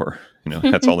toys for. You know,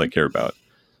 that's all they care about.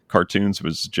 Cartoons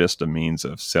was just a means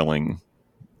of selling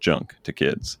junk to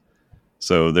kids.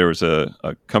 So there was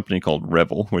a company called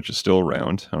Revel, which is still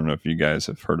around. I don't know if you guys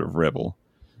have heard of Revel,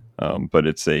 but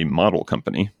it's a model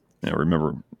company. I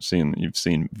remember you've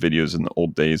seen videos in the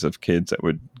old days of kids that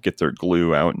would get their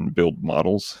glue out and build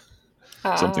models.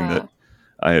 Something that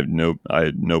Ah. I had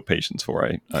no patience for.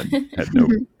 I had no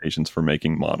patience for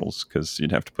making models because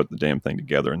you'd have to put the damn thing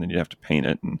together and then you'd have to paint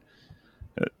it. And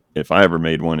if I ever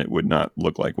made one, it would not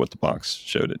look like what the box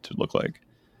showed it to look like.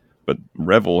 But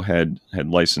Revel had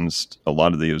licensed a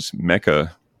lot of those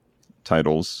mecha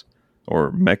titles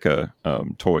or mecha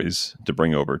toys to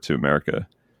bring over to America,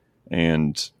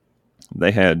 and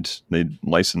they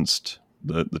licensed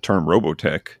the term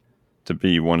Robotech to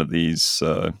be one of these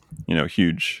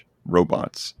huge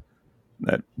robots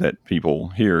that people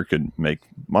here could make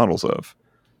models of.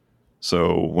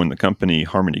 So when the company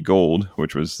Harmony Gold,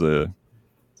 which was the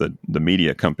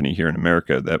media company here in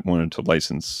America that wanted to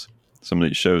license some of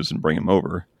these shows and bring them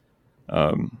over,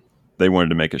 um, they wanted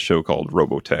to make a show called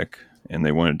Robotech, and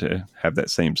they wanted to have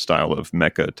that same style of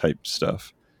mecha type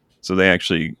stuff. So they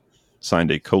actually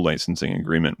signed a co-licensing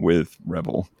agreement with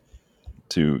Revel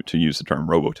to use the term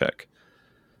Robotech.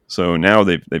 So now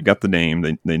they've got the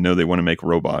name. They know they want to make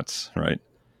robots, right?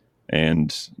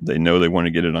 And they know they want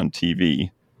to get it on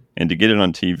TV. And to get it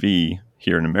on TV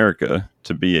here in America,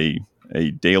 to be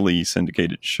a daily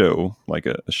syndicated show, like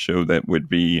a show that would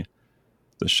be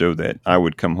the show that I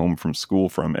would come home from school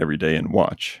from every day and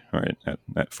watch, right,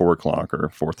 at 4 o'clock or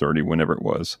 4:30, whenever it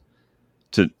was.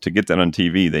 To get that on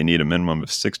TV, they need a minimum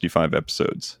of 65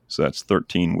 episodes. So that's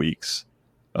 13 weeks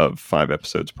of 5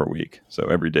 episodes per week. So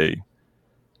every day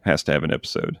has to have an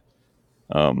episode.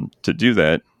 To do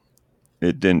that,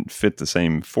 it didn't fit the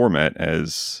same format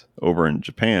as over in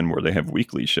Japan where they have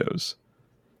weekly shows.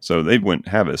 So they wouldn't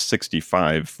have a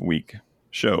 65-week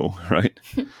show, right?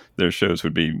 Their shows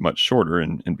would be much shorter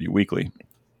and be weekly.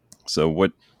 So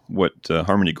what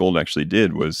Harmony Gold actually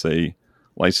did was they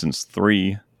licensed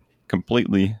 3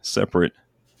 completely separate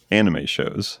anime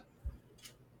shows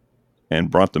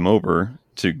and brought them over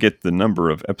to get the number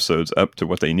of episodes up to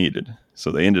what they needed.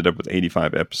 So they ended up with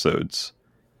 85 episodes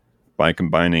by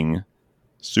combining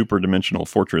Super Dimensional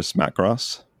Fortress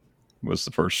Macross was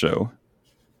the first show.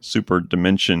 Super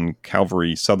Dimension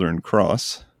Calvary Southern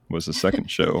Cross was the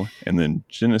second show. And then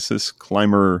Genesis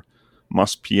Climber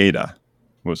Mospieda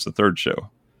was the third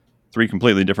show. 3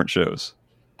 completely different shows,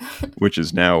 which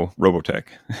is now Robotech.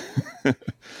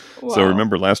 Wow. So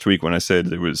remember last week when I said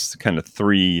there was kind of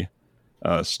 3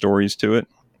 stories to it?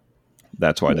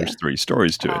 That's why there's 3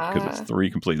 stories to it, because it's 3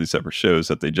 completely separate shows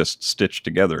that they just stitched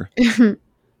together.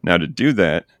 Now, to do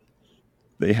that,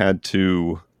 they had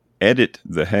to edit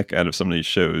the heck out of some of these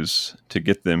shows to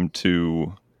get them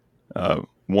to,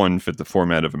 1, fit the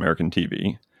format of American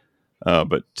TV,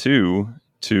 but 2,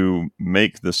 to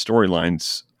make the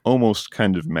storylines almost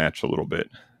kind of match a little bit.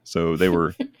 So they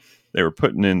were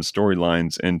putting in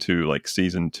storylines into like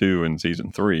season 2 and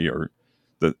season 3, or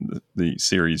the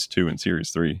series 2 and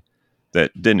series 3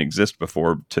 that didn't exist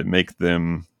before, to make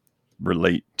them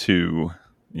relate to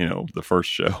the first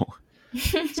show.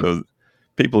 So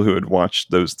people who had watched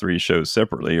those 3 shows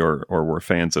separately, or were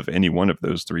fans of any one of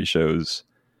those 3 shows,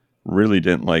 really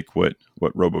didn't like what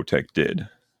Robotech did.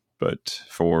 But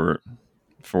for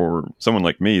someone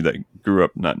like me that grew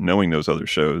up not knowing those other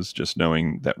shows, just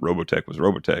knowing that Robotech was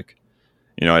Robotech,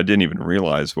 I didn't even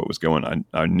realize what was going on.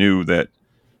 I knew that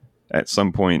at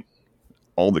some point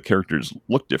all the characters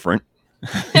look different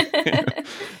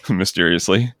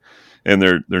mysteriously, and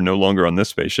they're no longer on this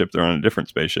spaceship. They're on a different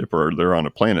spaceship, or they're on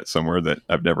a planet somewhere that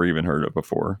I've never even heard of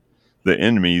before. The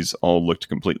enemies all looked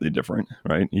completely different,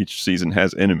 right? Each season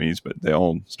has enemies, but they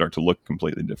all start to look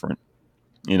completely different.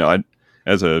 I,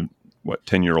 as a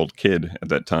 10-year-old kid at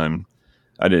that time,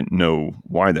 I didn't know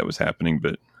why that was happening,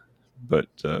 but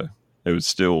it was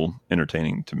still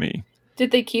entertaining to me.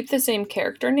 Did they keep the same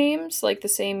character names, like the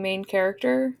same main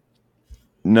character?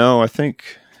 No, I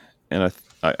think, and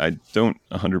I don't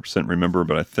 100% remember,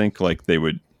 but I think like they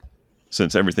would,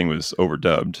 since everything was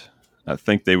overdubbed, I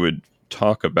think they would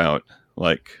talk about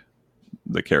like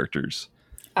the characters,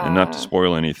 and not to Uh,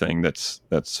 spoil anything that's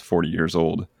 40 years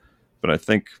old, but I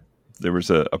think there was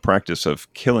a practice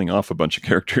of killing off a bunch of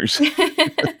characters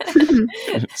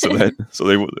so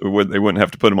they wouldn't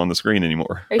have to put them on the screen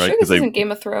anymore, Are you right? sure Because this isn't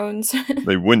Game of Thrones?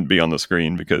 they wouldn't be on the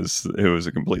screen because it was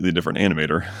a completely different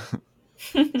animator.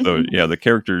 So yeah, the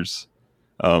characters,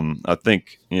 I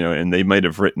think, and they might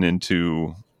have written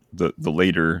into the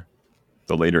later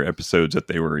episodes that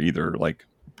they were either like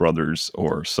brothers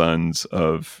or sons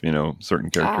of certain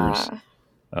characters.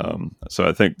 Ah, So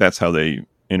I think that's how they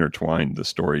intertwined the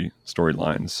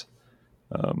storylines,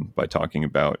 by talking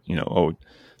about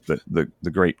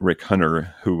the great Rick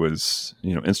Hunter, who was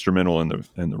instrumental in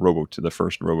the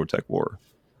first Robotech war,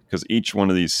 because each one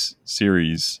of these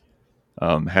series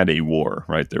had a war,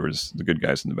 right? There was the good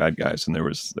guys and the bad guys, and there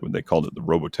was, they called it the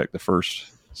Robotech, the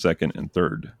first, second, and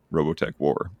third Robotech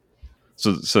war.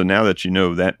 So now that you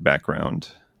know that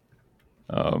background,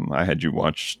 I had you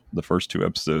watch the first two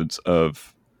episodes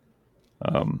of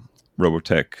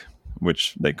Robotech,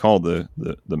 which they call the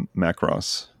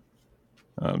Macross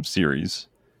series,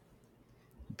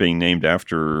 being named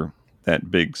after that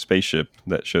big spaceship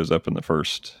that shows up in the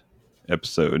first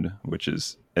episode, which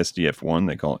is SDF-1.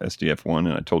 They call it SDF-1,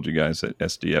 and I told you guys that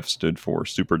SDF stood for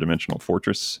Super Dimensional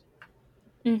Fortress,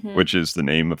 mm-hmm. which is the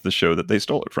name of the show that they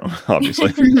stole it from,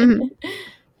 obviously.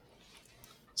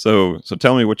 So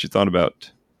tell me what you thought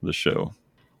about the show.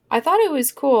 I thought it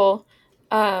was cool.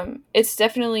 It's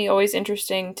definitely always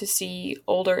interesting to see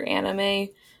older anime,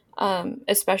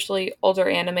 especially older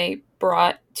anime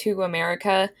brought to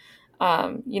America.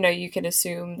 You can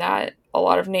assume that a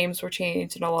lot of names were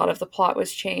changed and a lot of the plot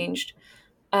was changed.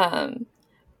 Um,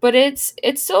 but it's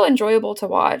still enjoyable to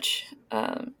watch.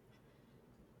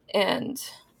 And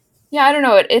yeah, I don't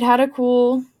know. It had a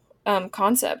cool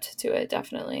concept to it,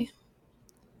 definitely.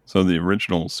 So the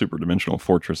original Super Dimensional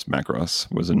Fortress Macross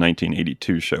was a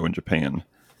 1982 show in Japan,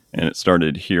 and it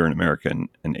started here in America in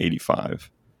 85.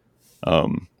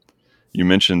 You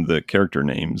mentioned the character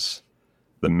names.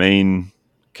 The main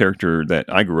character that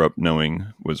I grew up knowing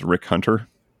was Rick Hunter,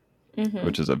 Mm-hmm.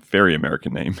 which is a very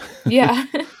American name. Yeah.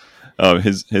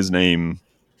 His name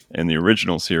in the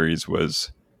original series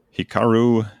was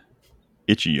Hikaru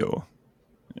Ichiyo,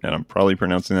 and I'm probably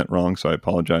pronouncing that wrong, so I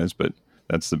apologize, but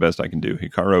that's the best I can do.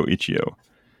 Hikaru Ichiyo.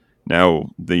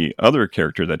 Now, the other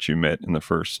character that you met in the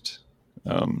first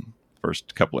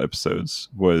couple episodes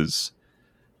was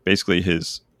basically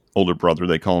his older brother.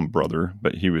 They call him brother,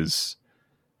 but he was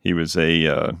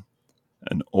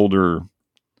an older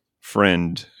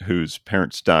friend whose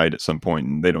parents died at some point,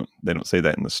 and they don't say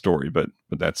that in the story, but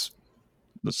that's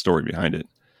the story behind it.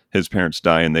 His parents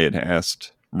die, and they had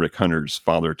asked Rick Hunter's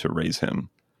father to raise him.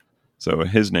 So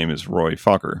his name is Roy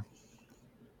Fokker.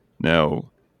 Now,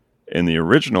 in the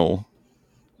original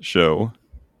show,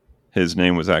 his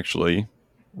name was actually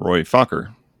Roy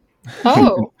Fokker,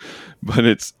 Oh. but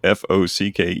it's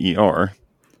Focker.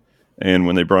 And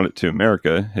when they brought it to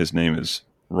America, his name is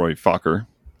Roy Fokker,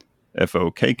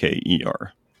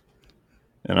 Fokker.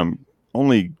 And I'm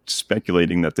only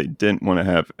speculating that they didn't want to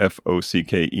have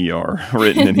Focker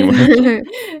written anywhere.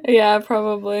 Yeah,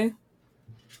 probably.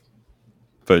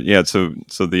 But yeah, so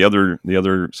the other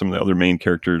some of the other main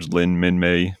characters, Lin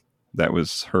Minmay, that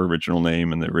was her original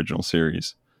name in the original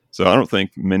series. So I don't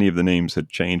think many of the names had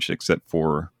changed except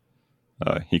for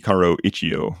Hikaru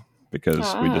Ichiyo,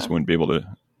 because we just Ah. wouldn't be able to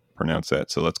pronounce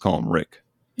that. So let's call him Rick.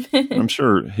 And I'm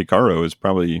sure Hikaru is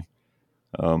probably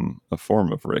a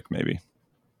form of Rick, maybe.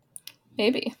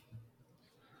 Maybe.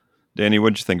 Danny,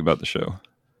 what did you think about the show?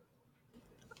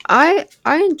 I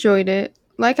enjoyed it.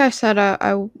 Like I said,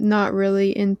 I'm not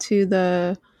really into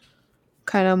the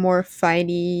kind of more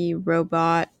fighty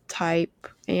robot type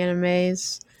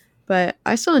animes, but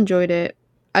I still enjoyed it.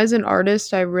 As an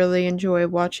artist, I really enjoy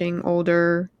watching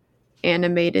older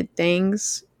animated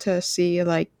things to see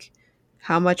like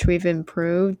how much we've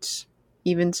improved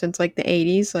even since like the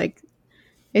 80s. Like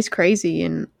it's crazy,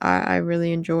 and I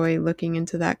really enjoy looking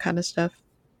into that kind of stuff.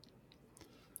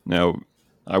 Now,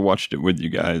 I watched it with you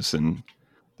guys, and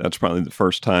that's probably the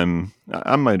first time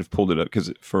I might have pulled it up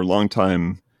because for a long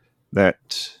time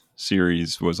that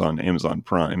series was on Amazon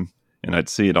Prime, and I'd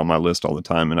see it on my list all the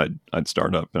time, and I'd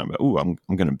start up and I'm like, oh, I'm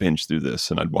going to binge through this,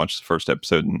 and I'd watch the first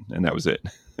episode, and that was it.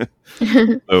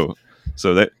 so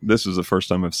so that this was the first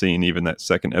time I've seen even that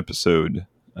second episode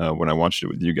when I watched it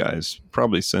with you guys,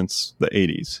 probably since the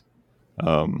 80s.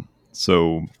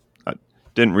 So I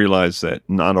didn't realize that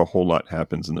not a whole lot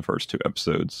happens in the first two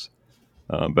episodes.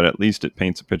 But at least it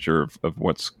paints a picture of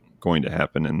what's going to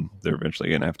happen, and they're eventually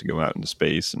going to have to go out into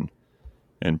space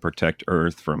and protect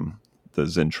Earth from the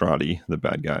Zentradi, the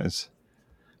bad guys.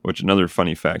 Which another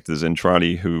funny fact, the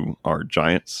Zentradi, who are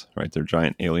giants, right? They're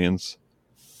giant aliens.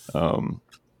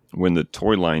 When the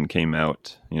toy line came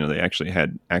out, they actually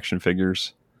had action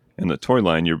figures. And the toy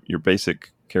line, your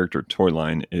basic character toy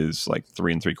line is like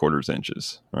 3 3/4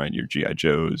 inches, right? Your GI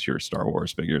Joes, your Star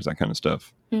Wars figures, that kind of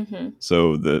stuff. Mm-hmm.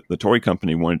 So the toy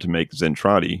company wanted to make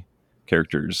Zentradi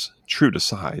characters true to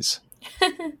size.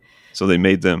 So they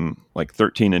made them like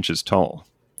 13 inches tall.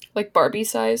 Like Barbie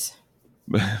size?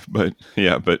 But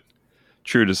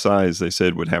true to size, they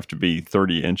said would have to be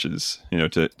 30 inches,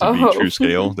 to be true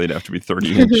scale. They'd have to be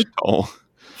 30-inch tall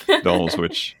dolls,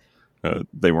 which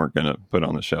they weren't going to put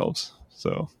on the shelves.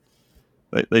 So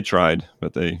they tried,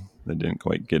 but they didn't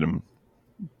quite get them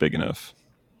big enough.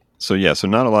 So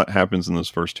not a lot happens in those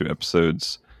first two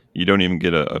episodes. You don't even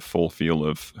get a full feel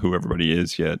of who everybody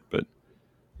is yet, but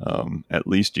at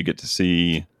least you get to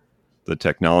see the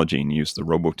technology and use the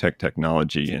Robotech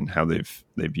technology and how they've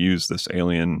used this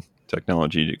alien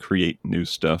technology to create new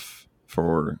stuff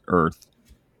for Earth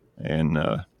and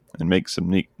make some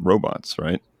neat robots,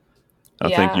 right? I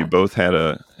think you both had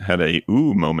a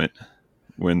ooh moment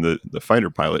when the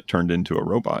fighter pilot turned into a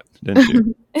robot, didn't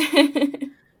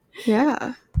you?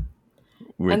 Yeah.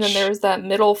 And then there was that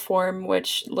middle form,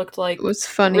 which looked like it was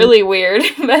funny, really weird,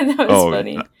 but that was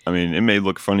funny. I mean, it may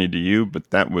look funny to you, but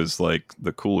that was like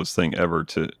the coolest thing ever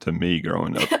to me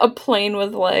growing up. A plane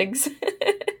with legs.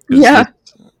 Yeah.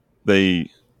 This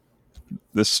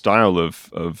style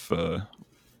of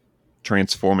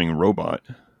transforming robot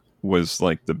was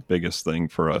like the biggest thing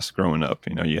for us growing up.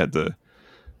 You had the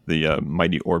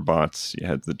Mighty Orbots, you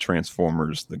had the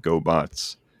Transformers, the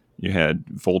GoBots. You had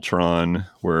Voltron,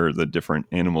 where the different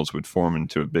animals would form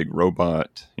into a big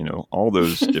robot. All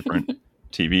those different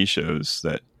TV shows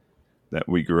that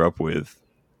we grew up with.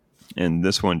 And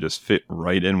this one just fit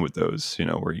right in with those,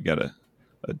 where you got a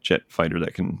jet fighter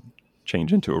that can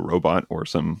change into a robot or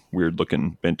some weird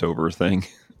looking bent over thing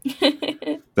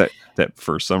that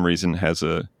for some reason has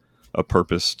a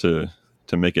purpose to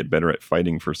make it better at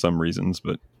fighting for some reasons.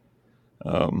 But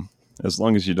as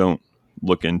long as you don't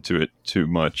look into it too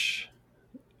much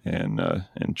and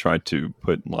try to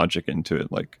put logic into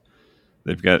it, like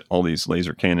they've got all these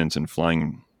laser cannons and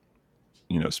flying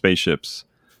spaceships,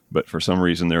 but for some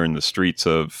reason they're in the streets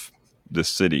of this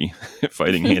city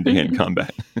fighting hand-to-hand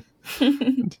combat.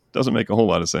 It doesn't make a whole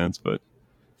lot of sense, but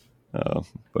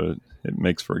it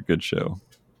makes for a good show.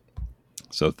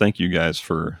 So thank you guys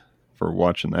for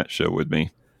watching that show with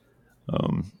me.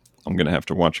 I'm going to have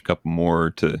to watch a couple more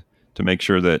to make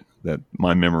sure that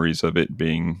my memories of it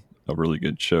being a really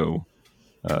good show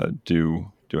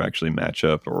do actually match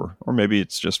up, or maybe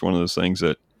it's just one of those things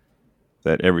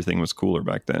that everything was cooler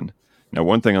back then. Now,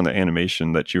 one thing on the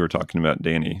animation that you were talking about,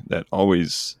 Danny, that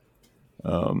always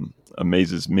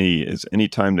amazes me is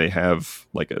anytime they have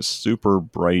like a super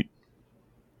bright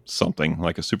something,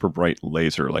 like a super bright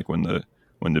laser, like when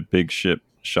the big ship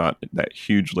shot that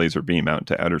huge laser beam out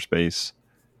into outer space,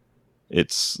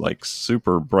 it's like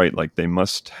super bright, like they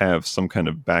must have some kind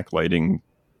of backlighting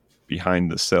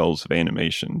behind the cells of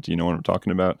animation. Do you know what I'm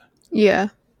talking about? Yeah.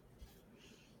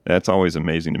 That's always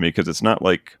amazing to me, because it's not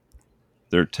like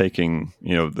they're taking,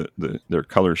 they're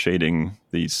color shading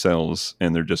these cells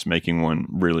and they're just making one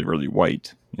really, really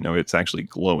white. It's actually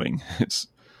glowing. It's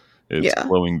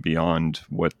glowing beyond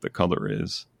what the color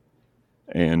is.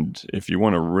 And if you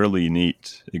want a really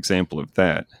neat example of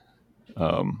that,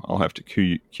 I'll have to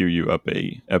cue you up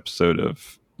a episode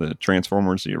of the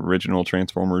Transformers, the original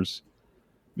Transformers,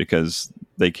 because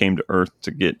they came to Earth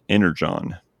to get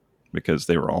Energon, because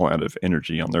they were all out of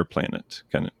energy on their planet.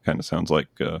 Kind of sounds like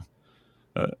a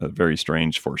very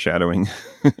strange foreshadowing.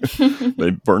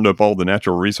 They burned up all the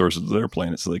natural resources of their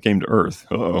planet, so they came to Earth.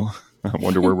 Uh-oh, I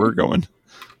wonder where we're going.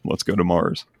 Let's go to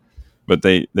Mars. But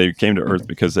they came to Earth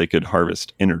because they could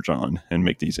harvest Energon and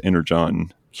make these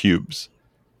Energon cubes.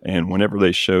 And whenever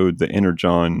they showed the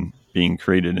Energon being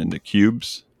created into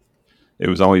cubes, it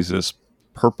was always this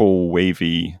purple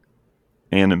wavy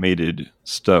animated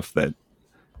stuff that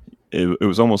it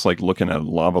was almost like looking at a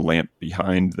lava lamp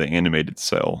behind the animated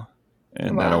cell.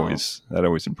 And that Wow.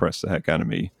 always impressed the heck out of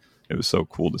me. It was so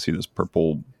cool to see this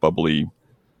purple, bubbly,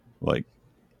 like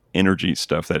energy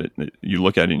stuff that you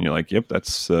look at it and you're like, yep,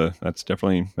 that's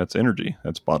energy.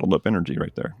 That's bottled up energy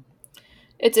right there.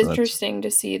 It's interesting to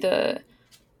see the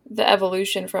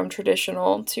evolution from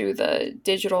traditional to the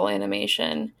digital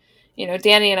animation.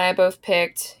 Danny and I both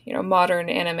picked, modern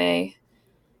anime,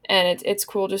 and it's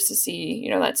cool just to see,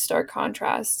 that stark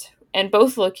contrast. And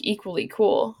both look equally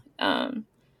cool.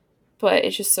 But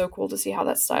it's just so cool to see how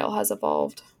that style has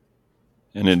evolved.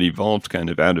 And it evolved kind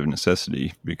of out of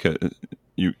necessity, because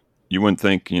you wouldn't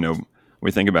think,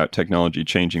 we think about technology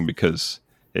changing because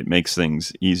it makes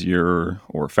things easier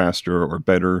or faster or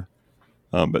better.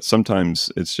 But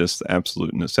sometimes it's just the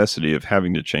absolute necessity of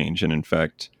having to change. And in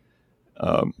fact,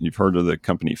 you've heard of the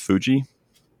company Fuji?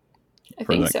 I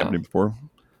think so. Company before?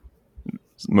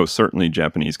 Most certainly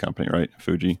Japanese company, right?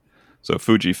 Fuji. So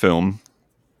Fujifilm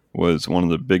was one of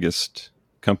the biggest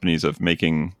companies of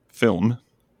making film.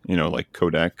 Like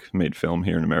Kodak made film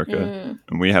here in America.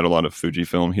 And we had a lot of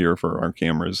Fujifilm here for our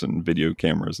cameras and video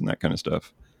cameras and that kind of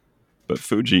stuff. But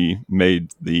Fuji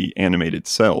made the animated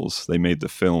cells. They made the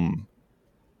film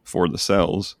for the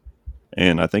cells.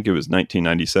 And I think it was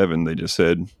 1997, they just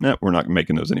said, nah, we're not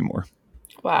making those anymore.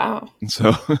 Wow.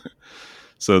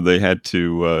 So they had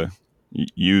to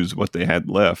use what they had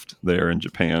left there in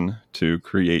Japan to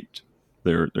create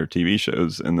their TV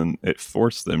shows. And then it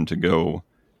forced them to go,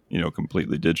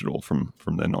 completely digital from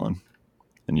then on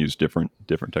and use different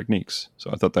techniques. So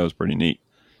I thought that was pretty neat.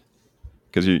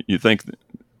 Because you think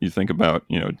about,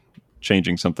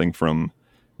 changing something from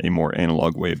a more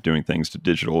analog way of doing things to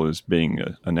digital as being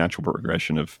a natural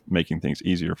progression of making things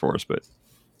easier for us. But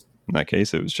in that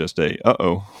case, it was just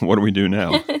what do we do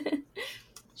now?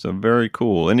 So very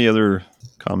cool. Any other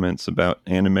comments about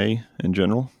anime in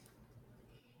general?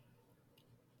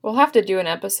 We'll have to do an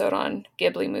episode on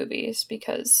Ghibli movies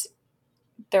because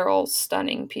they're all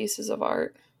stunning pieces of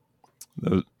art.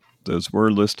 Those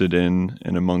were listed in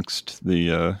amongst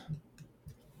the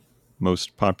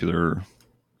most popular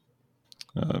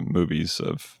movies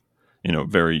of,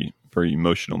 very, very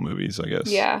emotional movies, I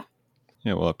guess. Yeah.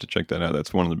 Yeah, we'll have to check that out.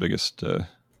 That's one of the biggest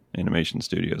animation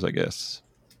studios, I guess.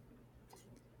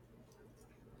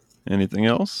 Anything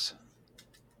else?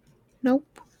 Nope.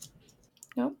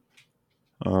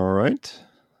 All right.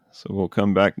 So we'll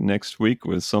come back next week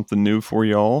with something new for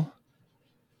y'all.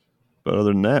 But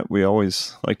other than that, we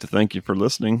always like to thank you for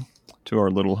listening to our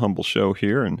little humble show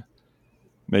here and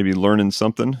maybe learning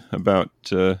something about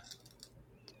the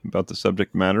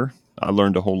subject matter. I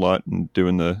learned a whole lot in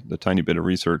doing the tiny bit of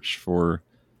research for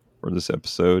this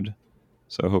episode.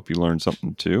 So I hope you learned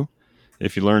something too.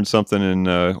 If you learned something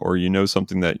or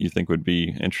something that you think would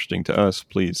be interesting to us,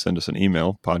 please send us an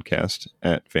email,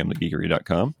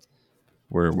 podcast@familygeekery.com,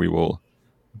 where we will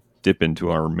dip into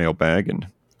our mailbag and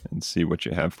see what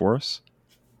you have for us.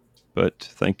 But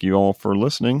thank you all for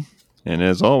listening. And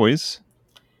as always,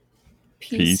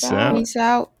 peace out. Peace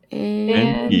out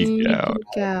and geek out.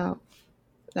 That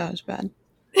was bad.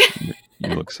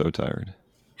 You look so tired.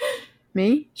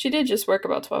 Me? She did just work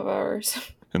about 12 hours.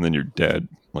 And then your dad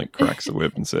cracks the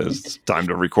whip and says, it's time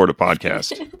to record a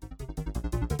podcast.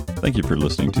 Thank you for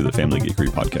listening to the Family Geekery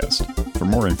podcast. For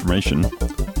more information,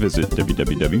 visit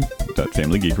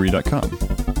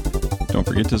www.familygeekery.com. Don't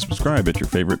forget to subscribe at your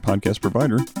favorite podcast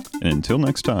provider. And until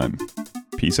next time,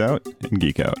 peace out and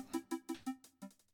geek out.